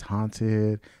this shit's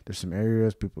haunted. There's some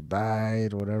areas people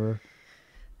died, whatever.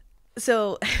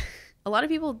 So, a lot of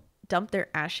people dump their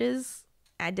ashes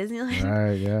at Disneyland.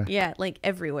 Right, yeah. Yeah, like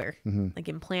everywhere. Like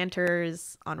in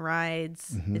planters, on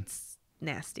rides. It's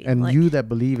nasty. And like, you that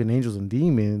believe in angels and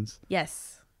demons.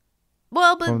 Yes.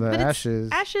 Well, but, from the but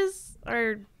ashes. Ashes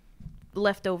are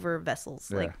leftover vessels.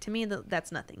 Yeah. Like, to me,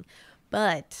 that's nothing.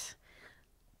 But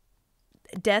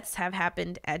deaths have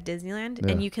happened at Disneyland,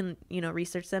 and you can,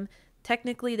 research them.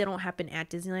 Technically, they don't happen at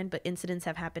Disneyland, but incidents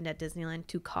have happened at Disneyland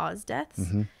to cause deaths.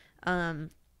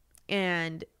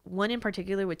 And one in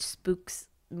particular, which spooks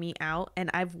me out, and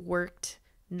I've worked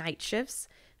night shifts,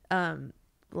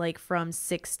 like from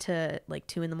 6 to like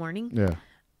 2 in the morning. Yeah.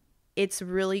 It's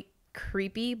really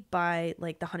creepy by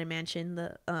like the Haunted Mansion,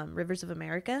 the Rivers of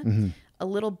America. A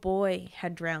little boy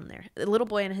had drowned there. A little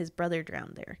boy and his brother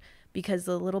drowned there because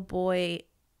the little boy,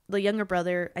 the younger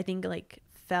brother, I think like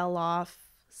fell off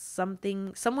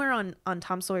somewhere on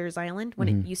Tom Sawyer's Island when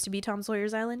it used to be Tom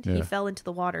Sawyer's Island. He fell into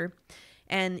the water,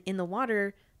 and in the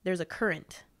water there's a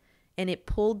current, and it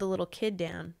pulled the little kid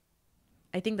down.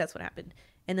 I think that's what happened.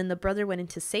 And then the brother went in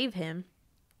to save him,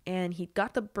 and he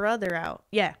got the brother out.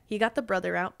 Yeah, he got the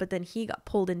brother out, but then he got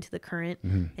pulled into the current,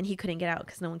 and he couldn't get out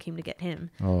because no one came to get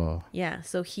him. Oh. Yeah,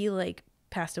 so he like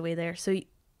passed away there. So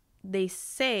they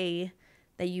say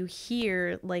that you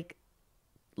hear like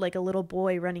a little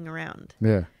boy running around.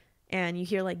 Yeah. And you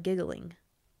hear like giggling.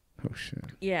 Oh shit.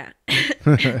 Yeah.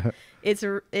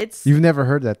 It's You've never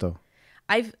heard that though.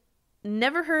 I've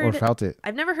never heard or felt it.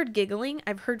 I've never heard giggling.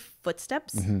 I've heard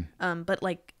footsteps. But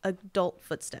like adult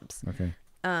footsteps. Okay.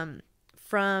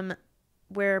 From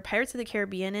where Pirates of the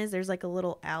Caribbean is, there's like a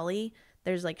little alley.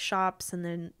 There's like shops, and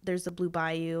then there's the Blue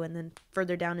Bayou, and then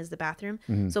further down is the bathroom.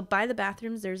 So by the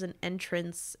bathrooms, there's an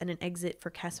entrance and an exit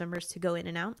for cast members to go in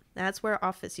and out. That's where our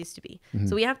office used to be.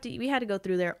 So we had to go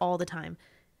through there all the time.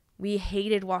 We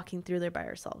hated walking through there by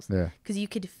ourselves. Yeah. Because you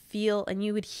could feel and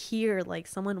you would hear like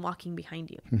someone walking behind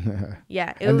you.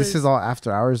 Yeah. This is all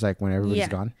after hours, like when everybody's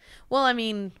gone? Well, I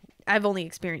mean, I've only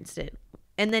experienced it.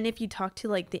 And then if you talk to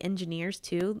like the engineers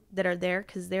too that are there,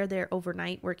 because they're there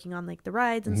overnight working on like the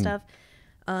rides and stuff.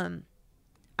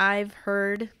 I've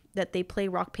heard that they play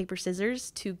rock, paper,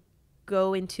 scissors to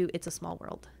go into It's a Small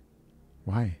World.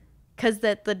 Why? Because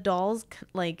the dolls,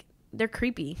 like, they're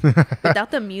creepy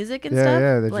without the music and stuff.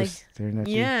 Yeah, they're not.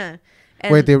 Yeah.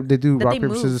 And wait, they do rock,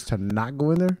 paper, scissors to not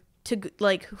go in there? To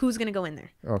like, who's gonna go in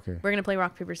there? Okay. We're gonna play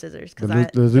rock, paper, scissors because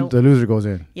the loser goes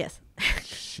in. Yes.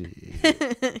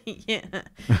 Shit. Yeah.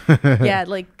 Yeah,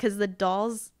 like because the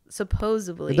dolls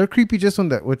supposedly they're creepy just on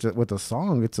that with the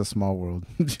song. It's a Small World.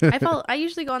 I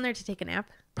usually go on there to take a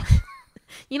nap.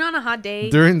 On a hot day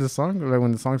during the song, like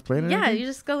when the song's playing. Yeah, you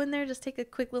just go in there, just take a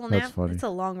quick little nap. That's funny. It's a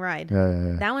long ride.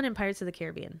 Yeah. That one in Pirates of the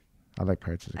Caribbean. I like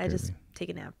Pirates of the Caribbean. I just take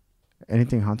a nap.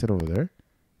 Anything haunted over there?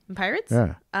 In Pirates?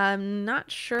 Yeah. I'm not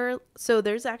sure. So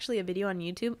there's actually a video on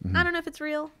YouTube. I don't know if it's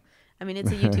real. I mean,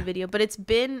 it's a YouTube video, but it's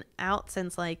been out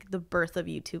since like the birth of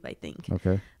YouTube, I think.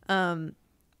 Okay.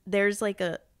 There's like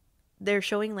they're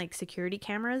showing like security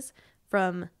cameras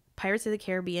from Pirates of the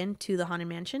Caribbean to the Haunted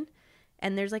Mansion,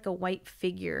 and there's like a white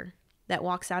figure that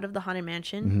walks out of the Haunted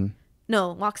Mansion.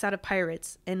 No, walks out of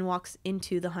Pirates and walks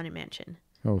into the Haunted Mansion.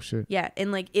 Oh shit. Yeah,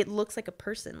 and like it looks like a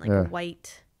person, like a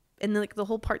white, and like the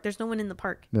whole park, there's no one in the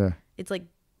park. Yeah. It's like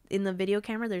in the video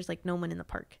camera, there's like no one in the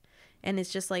park. And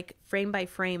it's just like frame by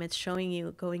frame, it's showing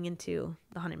you going into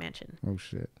the Haunted Mansion. Oh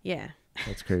shit. Yeah.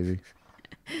 That's crazy.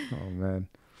 Oh man.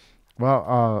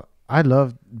 Well, I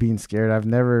love being scared. I've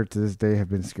never to this day have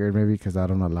been scared, maybe because I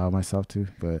don't allow myself to,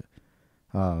 but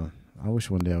I wish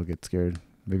one day I'll get scared.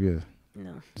 Maybe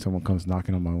someone comes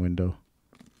knocking on my window.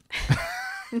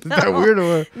 Is that weird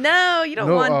or no, you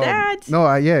don't want that.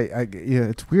 No,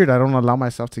 it's weird. I don't allow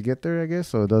myself to get there, I guess,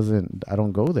 so I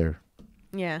don't go there.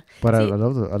 Yeah. But I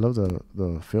love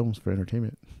the films for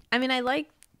entertainment. I mean, I like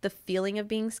the feeling of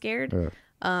being scared.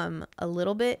 A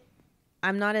little bit.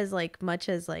 I'm not as like much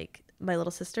as like my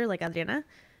little sister, like Adriana.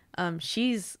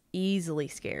 She's easily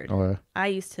scared. Oh, yeah. I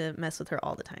used to mess with her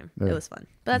all the time. It was fun.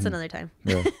 But that's another time.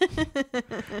 Yeah.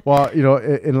 Well,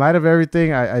 in light of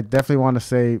everything, I definitely want to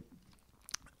say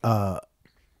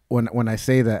when I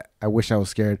say that I wish I was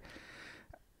scared,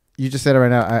 you just said it right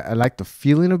now. I like the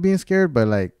feeling of being scared, but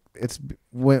like it's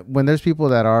when there's people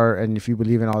that are, and if you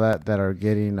believe in all that are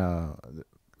getting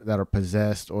that are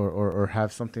possessed or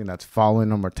have something that's following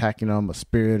them or attacking them, a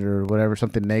spirit or whatever,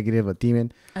 something negative, a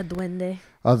demon. A duende.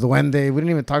 A duende. We didn't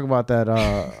even talk about that.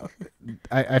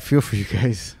 I feel for you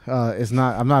guys. It's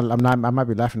not. I'm not. I might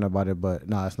be laughing about it, but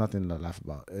no, it's nothing to laugh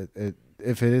about.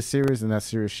 If it is serious, then that's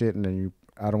serious shit, and then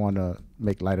I don't want to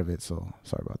make light of it. So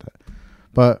sorry about that.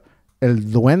 But el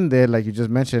duende, like you just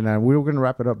mentioned, and we were gonna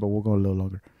wrap it up, but we'll go a little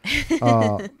longer.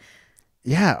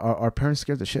 Yeah, our parents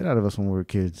scared the shit out of us when we were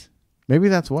kids. Maybe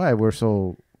that's why we're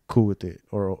so cool with it,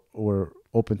 or we're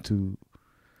open to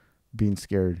being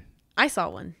scared. I saw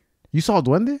one. You saw a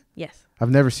duende? Yes.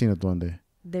 I've never seen a duende.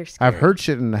 They're scary. I've heard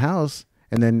shit in the house,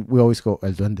 and then we always go,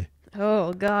 el duende.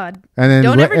 Oh, God. And then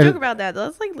don't ever joke about that.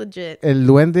 That's like legit. El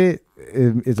duende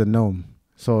is a gnome.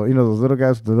 So, you know, those little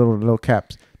guys with the little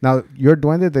caps. Now, your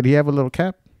duende, did he have a little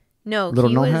cap? No, little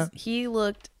gnome hat? He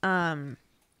looked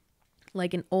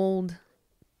like an old,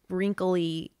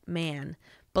 wrinkly man,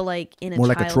 but like in a more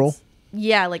like a troll?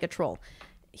 Yeah, like a troll.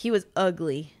 He was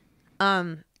ugly.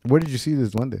 Where did you see this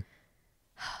duende?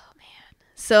 Oh, man.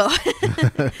 So,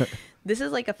 this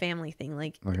is like a family thing.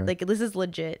 Like this is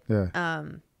legit. Yeah.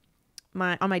 On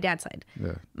my dad's side.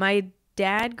 Yeah. My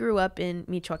dad grew up in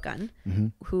Michoacan, Mm-hmm.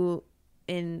 who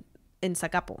in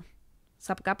Zacapo,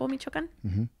 Michoacan.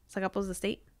 Mm-hmm. Zacapo's the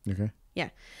state. Okay. Yeah.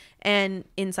 And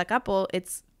in Zacapo,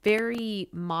 it's very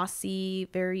mossy,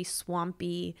 very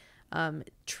swampy,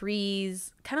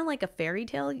 trees, kind of like a fairy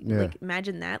tale. Yeah. Like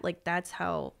imagine that. Like that's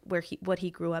what he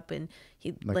grew up in.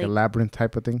 He like a labyrinth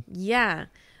type of thing. Yeah.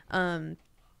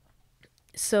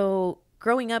 So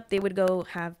growing up, they would go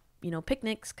have,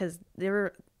 picnics because they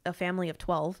were a family of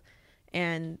 12,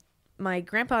 and my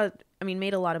grandpa,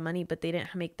 made a lot of money, but they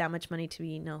didn't make that much money to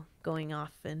be, going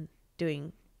off and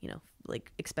doing,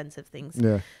 like expensive things.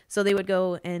 Yeah. So they would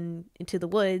go into the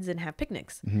woods and have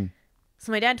picnics. Mm-hmm.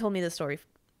 So my dad told me this story,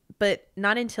 but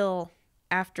not until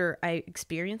after I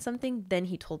experienced something, then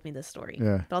he told me this story.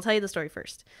 Yeah. But I'll tell you the story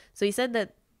first. So he said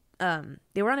that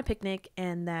they were on a picnic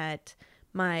and that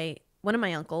one of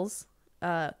my uncles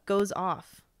goes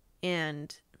off,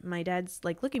 and my dad's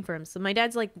like looking for him. So my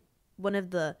dad's like one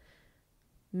of the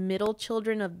middle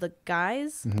children of the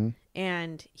guys, mm-hmm.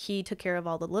 and he took care of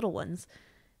all the little ones.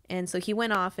 And so he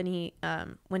went off and he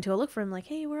went to go look for him, like,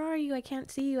 hey, where are you? I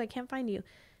can't see you. I can't find you.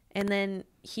 And then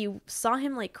he saw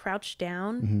him like crouched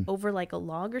down mm-hmm. over like a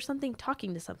log or something,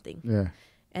 talking to something. Yeah.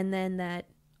 And then that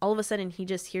all of a sudden he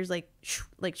just hears like, shh,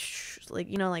 like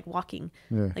walking,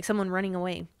 like someone running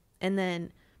away. And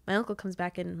then my uncle comes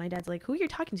back and my dad's like, who are you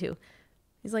talking to?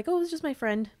 He's like, oh, it was just my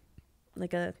friend,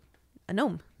 like a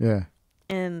gnome. Yeah.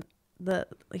 And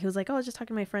he was like, oh, I was just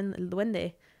talking to my friend El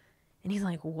Duende. And he's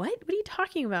like, what are you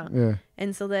talking about? Yeah.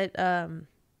 And so that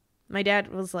my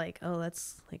dad was like, oh,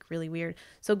 that's like really weird.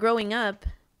 So growing up,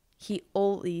 he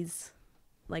always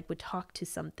like would talk to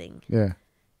something. Yeah.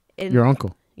 And, your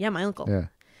uncle. Yeah, my uncle. Yeah.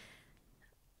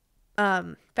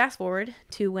 Fast forward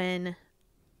to when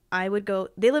I would go.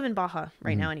 They live in Baja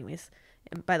right now, anyways.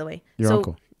 By the way, your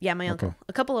uncle. Yeah, my uncle.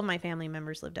 A couple of my family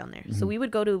members live down there, so we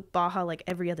would go to Baja like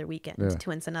every other weekend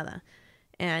to Ensenada,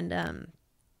 and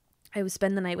I would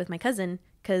spend the night with my cousin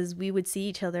because we would see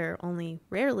each other only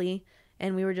rarely,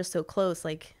 and we were just so close.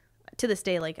 Like to this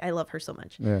day, like I love her so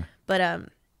much. Yeah. But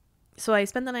so I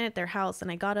spent the night at their house,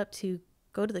 and I got up to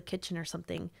go to the kitchen or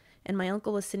something, and my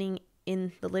uncle was sitting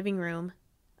in the living room.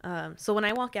 So when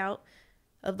I walk out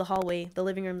of the hallway, the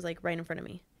living room's like right in front of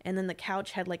me, and then the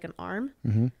couch had like an arm.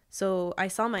 Mm-hmm. So I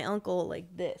saw my uncle like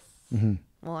this. Mm-hmm.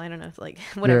 Well, I don't know, like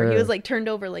whatever. Yeah. He was like turned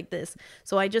over like this.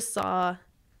 So I just saw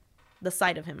the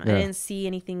side of him. Yeah. I didn't see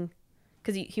anything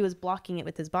because he was blocking it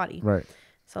with his body. Right.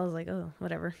 So I was like, oh,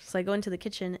 whatever. So I go into the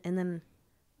kitchen, and then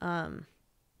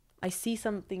I see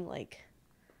something like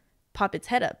pop its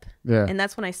head up. Yeah. And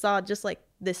that's when I saw just like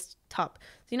this top.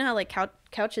 So you know how like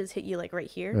couches hit you like right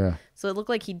here? Yeah. So it looked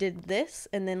like he did this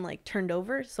and then like turned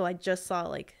over. So I just saw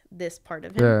like this part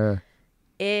of him. Yeah.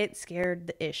 It scared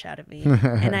the ish out of me.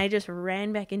 And I just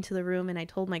ran back into the room and I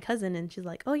told my cousin, and she's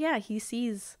like, oh yeah, he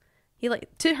like,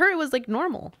 to her it was like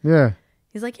normal. Yeah.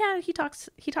 He's like, yeah, he talks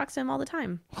to him all the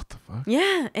time. What the fuck?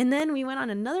 Yeah. And then we went on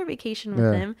another vacation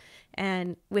with him,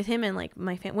 and like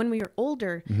my when we were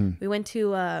older, we went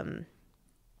to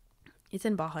it's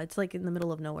in Baja. It's like in the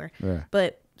middle of nowhere. Yeah.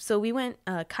 But so we went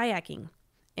kayaking,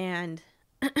 and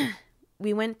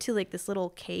we went to like this little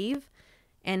cave,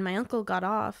 and my uncle got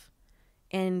off,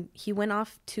 and he went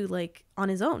off to like on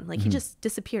his own. Like he just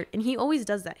disappeared, and he always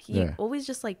does that. He always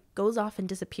just like goes off and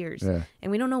disappears,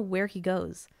 and we don't know where he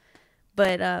goes.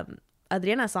 But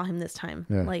Adriana saw him this time,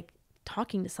 like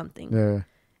talking to something. Yeah.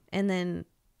 And then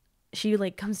she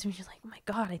like comes to me, she's like, oh my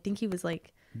God, I think he was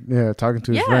like, talking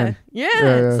to his friend.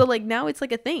 Yeah. So like now it's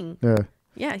like a thing.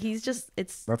 Yeah, he's just,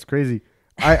 that's crazy.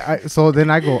 So then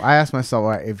I ask myself, all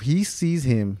right, if he sees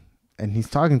him and he's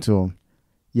talking to him,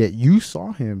 yet you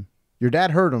saw him, your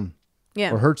dad heard him,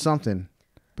 or heard something,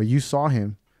 but you saw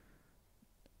him.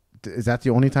 Is that the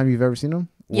only time you've ever seen him?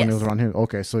 When it was around him?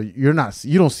 Okay, so you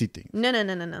don't see things.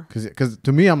 No. Because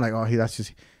to me, I'm like, oh, he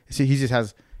just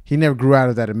has, he never grew out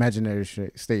of that imaginary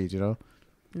stage, you know?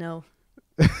 No.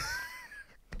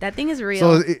 That thing is real.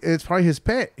 So it's probably his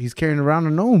pet. He's carrying around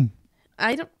a gnome.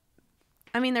 I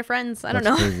mean, they're friends. I don't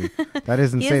know. Crazy. That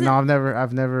is insane. No,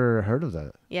 I've never heard of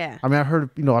that. Yeah. I mean, I've heard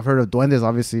of duendes,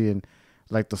 obviously, and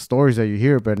like the stories that you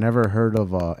hear, but never heard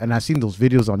of, and I've seen those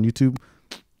videos on YouTube.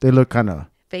 They look kind of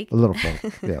fake. A little false.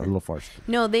 Yeah, a little farce.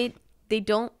 No, they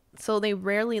don't. So they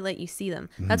rarely let you see them.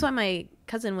 Mm-hmm. That's why my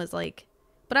cousin was like,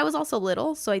 but I was also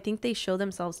little. So I think they show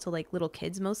themselves to like little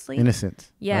kids mostly.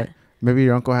 Innocent. Yeah. Right? Maybe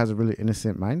your uncle has a really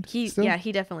innocent mind. Yeah,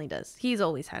 he definitely does. He's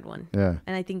always had one. Yeah.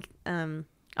 And I think,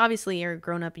 obviously you're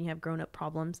grown up and you have grown up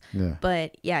problems. Yeah.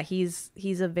 But yeah, he's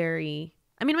a very,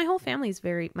 I mean, my whole family's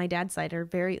very, my dad's side are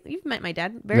very, you've met my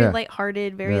dad, very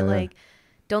lighthearted, very like,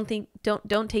 don't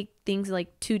take things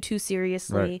like too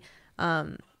seriously.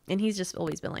 Right. And he's just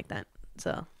always been like that.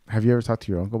 So have you ever talked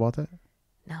to your uncle about that?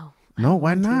 No,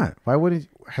 why not? Why wouldn't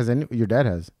your dad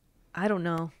has? I don't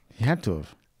know. He had to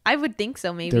have. I would think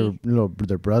so, maybe.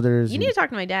 They're brothers. You need to talk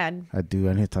to my dad. I do.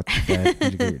 I need to talk to your dad. I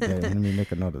need to get your dad. Let me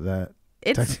make a note of that.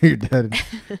 Talk to your dad.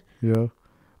 You know,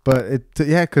 but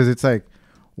because it's like,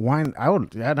 why? I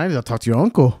need to talk to your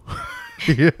uncle.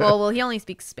 Yeah. Well, he only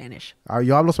speaks Spanish.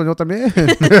 Yo hablo español también.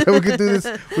 We could do this.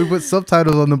 We put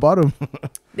subtitles on the bottom.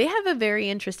 They have a very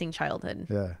interesting childhood.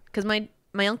 Yeah. Because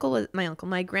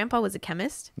my grandpa was a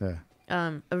chemist. Yeah.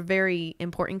 A very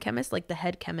important chemist, like the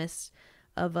head chemist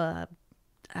of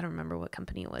I don't remember what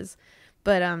company it was,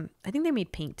 but I think they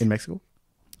made paint in Mexico.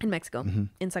 Mm-hmm.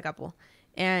 In Zacapul,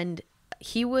 and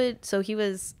he was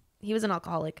an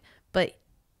alcoholic, but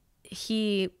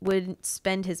he would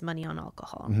spend his money on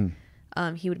alcohol.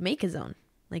 Mm-hmm. He would make his own,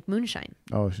 like moonshine.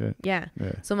 Oh shit! Yeah.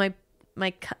 So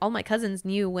all my cousins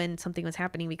knew when something was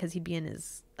happening because he'd be in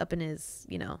his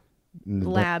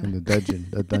lab in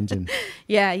the dungeon.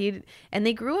 Yeah, and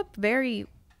they grew up very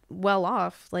well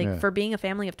off, like for being a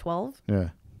family of 12. Yeah.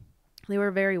 They were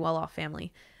a very well off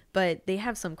family, but they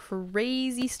have some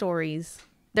crazy stories.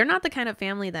 They're not the kind of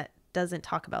family that doesn't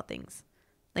talk about things.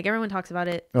 Like everyone talks about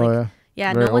it. Like,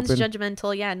 yeah. Very no one's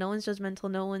judgmental. Yeah. No one's judgmental.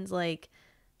 No one's like,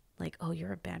 oh,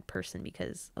 you're a bad person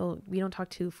because, we don't talk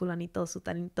to fulanito,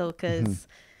 sutanito because,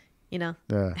 you know.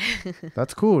 Yeah.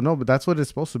 That's cool. No, but that's what it's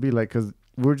supposed to be like. Cause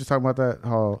we were just talking about that,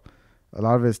 how a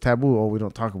lot of it's taboo. Oh, we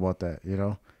don't talk about that, you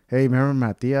know? Hey, remember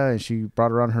Matia? And she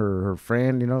brought around her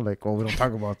friend, you know, like, oh, we don't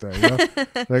talk about that, you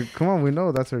know? Like, come on, we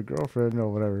know that's her girlfriend, or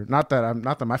whatever. Not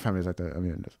that my family's like that. I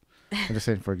mean, I'm just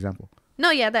saying, for example. No,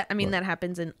 yeah, that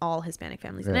happens in all Hispanic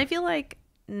families. Yeah. And I feel like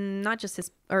not just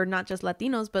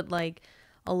Latinos, but like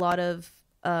a lot of,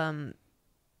 I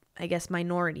guess,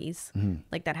 minorities,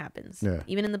 like that happens. Yeah.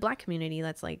 Even in the Black community,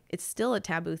 that's like, it's still a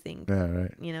taboo thing. Yeah,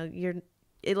 right. You know,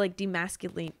 it like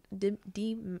demasculates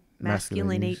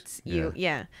you.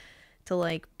 Yeah. To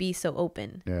like be so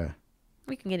open. Yeah.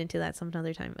 We can get into that some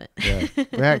other time, but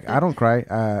yeah. I don't cry.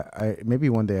 I maybe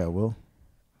one day I will.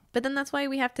 But then that's why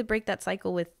we have to break that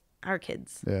cycle with our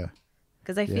kids. Yeah.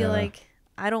 Because I feel like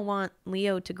I don't want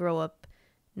Leo to grow up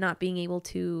not being able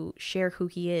to share who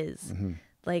he is. Mm-hmm.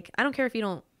 Like, I don't care if you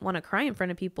don't want to cry in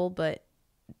front of people, but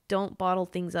don't bottle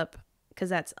things up because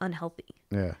that's unhealthy.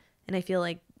 Yeah. And I feel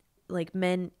like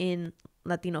men in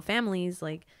Latino families,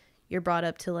 like you're brought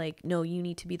up to like, no, you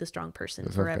need to be the strong person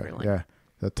for everyone. Yeah.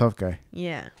 The tough guy.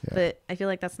 Yeah. But I feel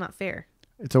like that's not fair.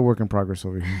 It's a work in progress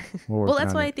over here. Well,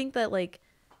 that's why I think that like,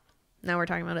 now we're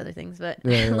talking about other things, but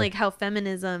like how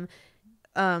feminism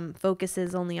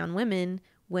focuses only on women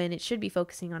when it should be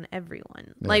focusing on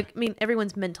everyone. Yeah. Like, I mean,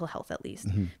 everyone's mental health at least.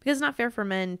 Mm-hmm. Because it's not fair for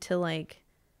men to like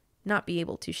not be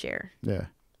able to share. Yeah.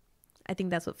 I think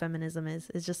that's what feminism is.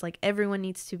 It's just like everyone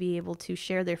needs to be able to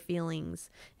share their feelings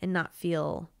and not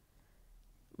feel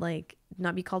like,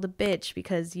 not be called a bitch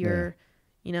because you're,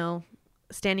 you know,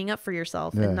 standing up for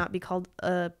yourself and not be called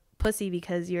a pussy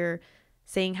because you're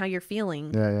saying how you're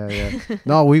feeling. Yeah.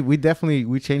 No, we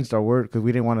definitely changed our word because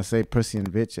we didn't want to say pussy and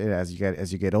bitch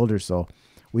as you get older. So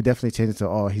we definitely changed it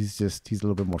to he's a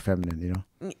little bit more feminine, you know.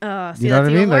 See, you know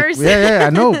what I mean? Like, yeah, I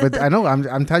know, but I know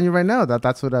I'm telling you right now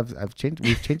that's what I've changed.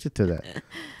 We've changed it to that.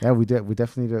 Yeah, we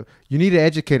definitely do. You need to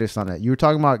educate us on that. You were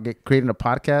talking about creating a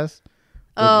podcast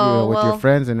with your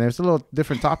friends, and it's a little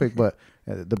different topic, but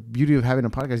the beauty of having a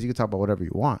podcast, you can talk about whatever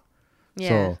you want. Yeah.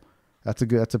 So That's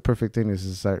a perfect thing is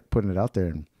to start putting it out there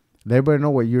and let everybody know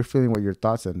what you're feeling, what your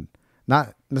thoughts, and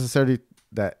not necessarily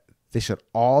that they should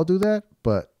all do that,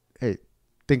 but hey,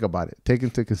 think about it. Take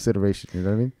into consideration. You know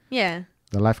what I mean? Yeah.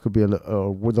 The life could be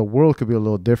the world could be a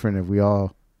little different if we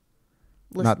all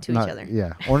listen to each other.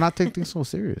 Yeah, or not take things so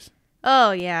serious.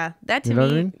 Oh yeah, that to me. I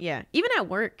mean? Yeah, even at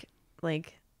work,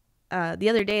 like the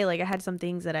other day, like I had some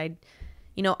things that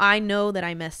I know that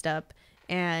I messed up,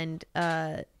 and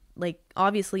like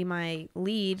obviously my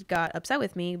lead got upset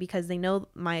with me because they know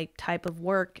my type of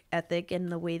work ethic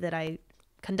and the way that I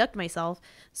conduct myself.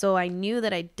 So I knew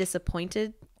that I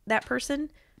disappointed that person,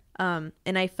 and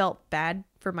I felt bad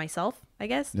for myself, I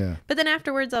guess. Yeah. But then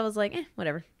afterwards, I was like,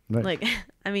 whatever. Right. Like,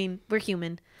 I mean, we're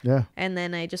human. Yeah. And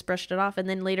then I just brushed it off. And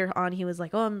then later on, he was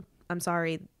like, "Oh, I'm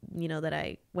sorry, that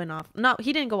I went off." No,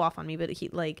 he didn't go off on me, but he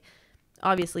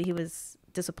obviously he was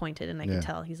disappointed, and I could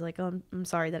tell. He's like, "Oh, I'm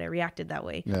sorry that I reacted that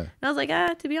way." Yeah. And I was like,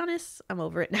 to be honest, I'm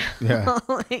over it now. Yeah.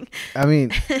 Like, I mean,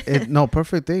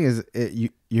 perfect thing is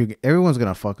everyone's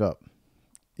gonna fuck up.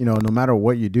 No matter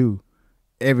what you do,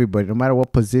 everybody, no matter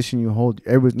what position you hold,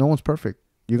 no one's perfect.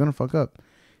 You're gonna fuck up.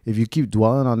 If you keep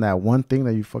dwelling on that one thing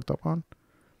that you fucked up on,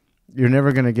 you're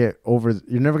never gonna get over. If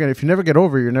you never get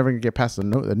over, you're never gonna get past the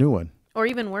new one. Or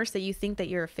even worse, that you think that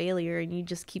you're a failure and you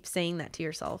just keep saying that to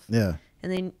yourself. Yeah.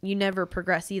 And then you never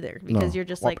progress either because you're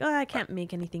just like, I can't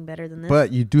make anything better than this.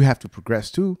 But you do have to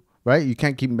progress too, right? You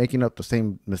can't keep making up the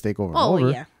same mistake over and over.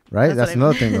 Yeah. Right? That's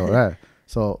another thing though, right?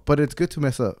 So, but it's good to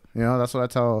mess up. That's what I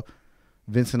tell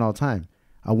Vincent all the time.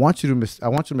 I want you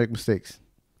to make mistakes.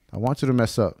 I want you to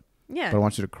mess up. Yeah. But I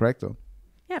want you to correct them.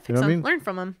 Yeah, fix them. Learn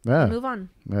from them. Yeah. And move on.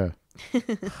 Yeah.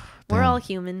 We're all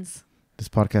humans. This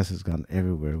podcast has gone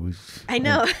everywhere. I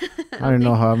know. I don't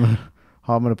know how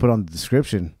I'm gonna put on the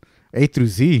description A through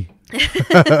Z.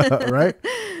 Right?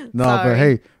 No, Sorry. But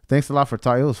hey, thanks a lot for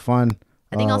talking. It was fun.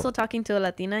 I think also talking to a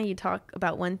Latina, you talk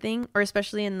about one thing, or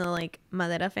especially in the like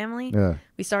Madera family. Yeah.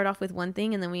 We start off with one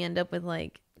thing and then we end up with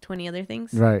like 20 other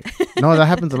things. Right. No, that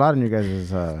happens a lot in your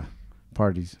guys'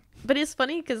 parties. But it's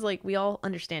funny because like we all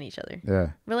understand each other. Yeah.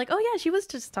 We're like, oh yeah, she was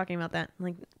just talking about that. I'm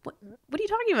like, what are you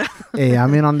talking about? Hey,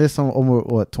 I'm in on this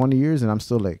over 20 years and I'm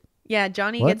still like. Yeah,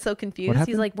 Johnny gets so confused.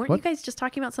 He's like, weren't you guys just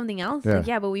talking about something else? Yeah. Like,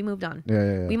 yeah, but we moved on.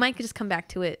 Yeah. We might just come back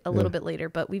to it a little bit later,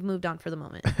 but we've moved on for the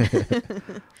moment.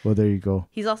 Well, there you go.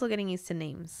 He's also getting used to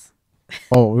names.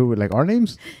 Oh, we were like our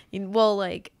names? Well,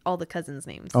 like all the cousins'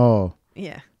 names. Oh.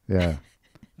 Yeah. Yeah.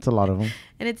 It's a lot of them.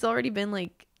 And it's already been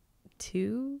like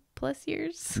 2+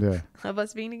 years of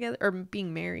us being together, or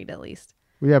being married at least.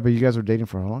 Well, yeah, but you guys were dating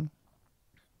for how long?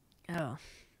 Oh,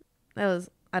 that was,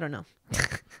 I don't know.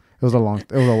 It was a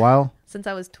while. Since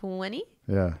I was 20.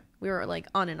 Yeah. We were like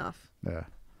on and off. Yeah.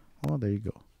 Oh, there you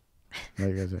go. There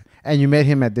you guys are. And you met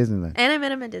him at Disneyland. And I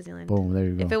met him at Disneyland. Boom, there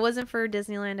you go. If it wasn't for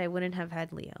Disneyland, I wouldn't have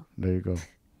had Leo. There you go.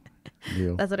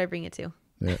 Leo. That's what I bring it to.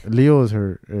 Yeah. Leo is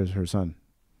her son,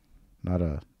 not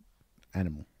a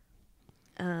animal.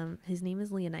 His name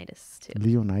is Leonidas too.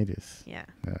 Leonidas. Yeah.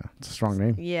 Yeah. It's a strong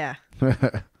name. Yeah.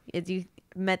 If you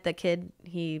met the kid,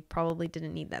 he probably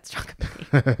didn't need that strong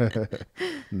of a name.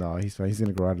 No, he's fine. He's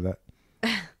gonna grow out of that.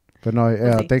 But no,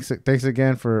 yeah. Thanks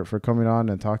again for coming on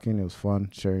and talking. It was fun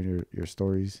sharing your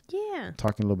stories. Yeah.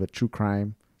 Talking a little bit true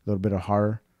crime, a little bit of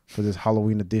horror for this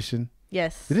Halloween edition.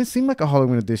 Yes. It didn't seem like a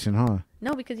Halloween edition, huh?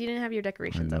 No, because you didn't have your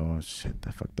decorations up. Oh shit,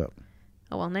 that fucked up.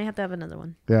 Oh well, now you have to have another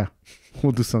one. Yeah,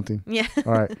 we'll do something. Yeah.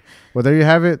 All right. Well, there you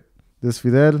have it. This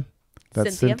Fidel.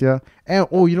 That's Cynthia. And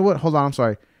you know what? Hold on. I'm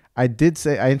sorry. I did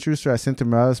say I introduced her as Cynthia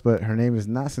Morales, but her name is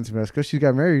not Cynthia Morales because she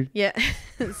got married. Yeah.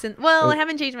 Well, I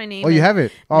haven't changed my name. Oh, you have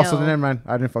it? Oh, no. So then never mind.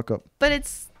 I didn't fuck up. But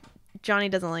it's Johnny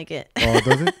doesn't like it. Oh,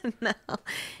 does it? No.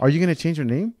 Are you gonna change your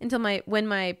name Until when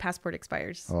my passport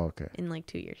expires. Oh, okay. In like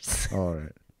 2 years. All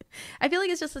right. I feel like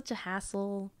it's just such a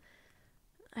hassle.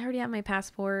 I already have my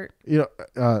passport. You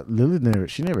know, Lily never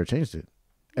changed it,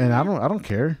 and I don't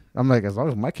care. I'm like, as long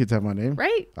as my kids have my name,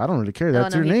 right? I don't really care.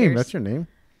 That's your name. Cares. That's your name.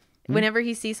 Whenever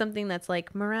he sees something that's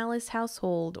like Morales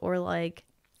household or like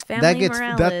family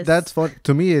Morales, that's fun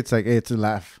to me. It's like it's a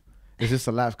laugh. It's just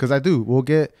a laugh because we'll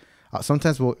get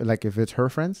sometimes we'll like if it's her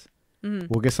friends,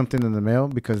 we'll get something in the mail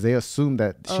because they assume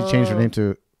that she changed her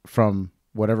name from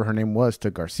whatever her name was to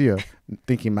Garcia,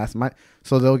 thinking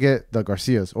so they'll get the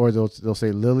Garcias, or they'll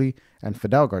say Lily and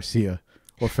Fidel Garcia,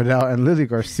 or Fidel and Lily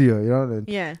Garcia. You know, and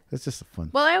yeah, it's just a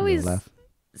fun. Well, I always laugh.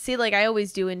 See, like I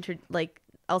always do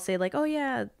I'll say like, oh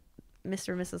yeah,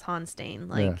 Mr. and Mrs. Honstein,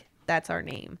 like that's our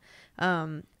name.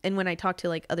 And when I talk to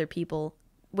like other people,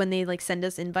 when they like send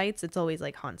us invites, it's always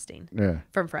like Honstein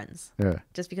from friends. Yeah,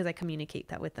 just because I communicate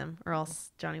that with them, or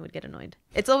else Johnny would get annoyed.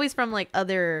 It's always from like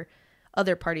other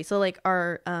other parties. So like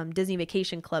our Disney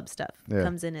Vacation Club stuff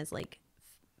comes in as like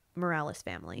Morales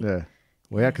family. Yeah.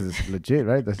 Well, yeah, because it's legit,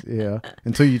 right? That's, yeah.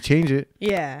 Until you change it.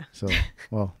 Yeah. So,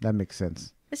 well, that makes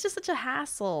sense. It's just such a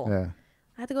hassle. Yeah.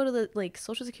 I have to go to the like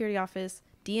Social Security office,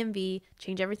 DMV,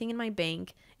 change everything in my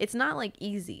bank. It's not like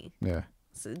easy. Yeah.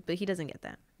 So, but he doesn't get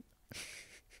that.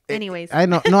 Anyways. I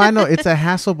know. No, I know. It's a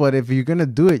hassle, but if you're going to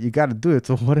do it, you got to do it.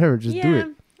 So whatever, just do it.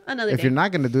 Another If day. you're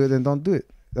not going to do it, then don't do it.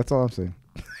 That's all I'm saying.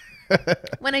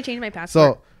 When I change my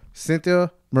passport. So,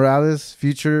 Cynthia Morales,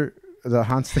 future Cynthia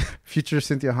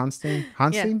Hanstein.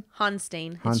 Yeah,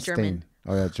 Hanstein. It's German.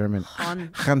 Oh, yeah, German.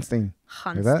 Hanstein.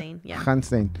 Hanstein, yeah.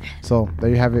 Hanstein. So, there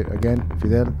you have it again.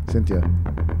 Fidel, Cynthia.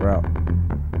 We're out.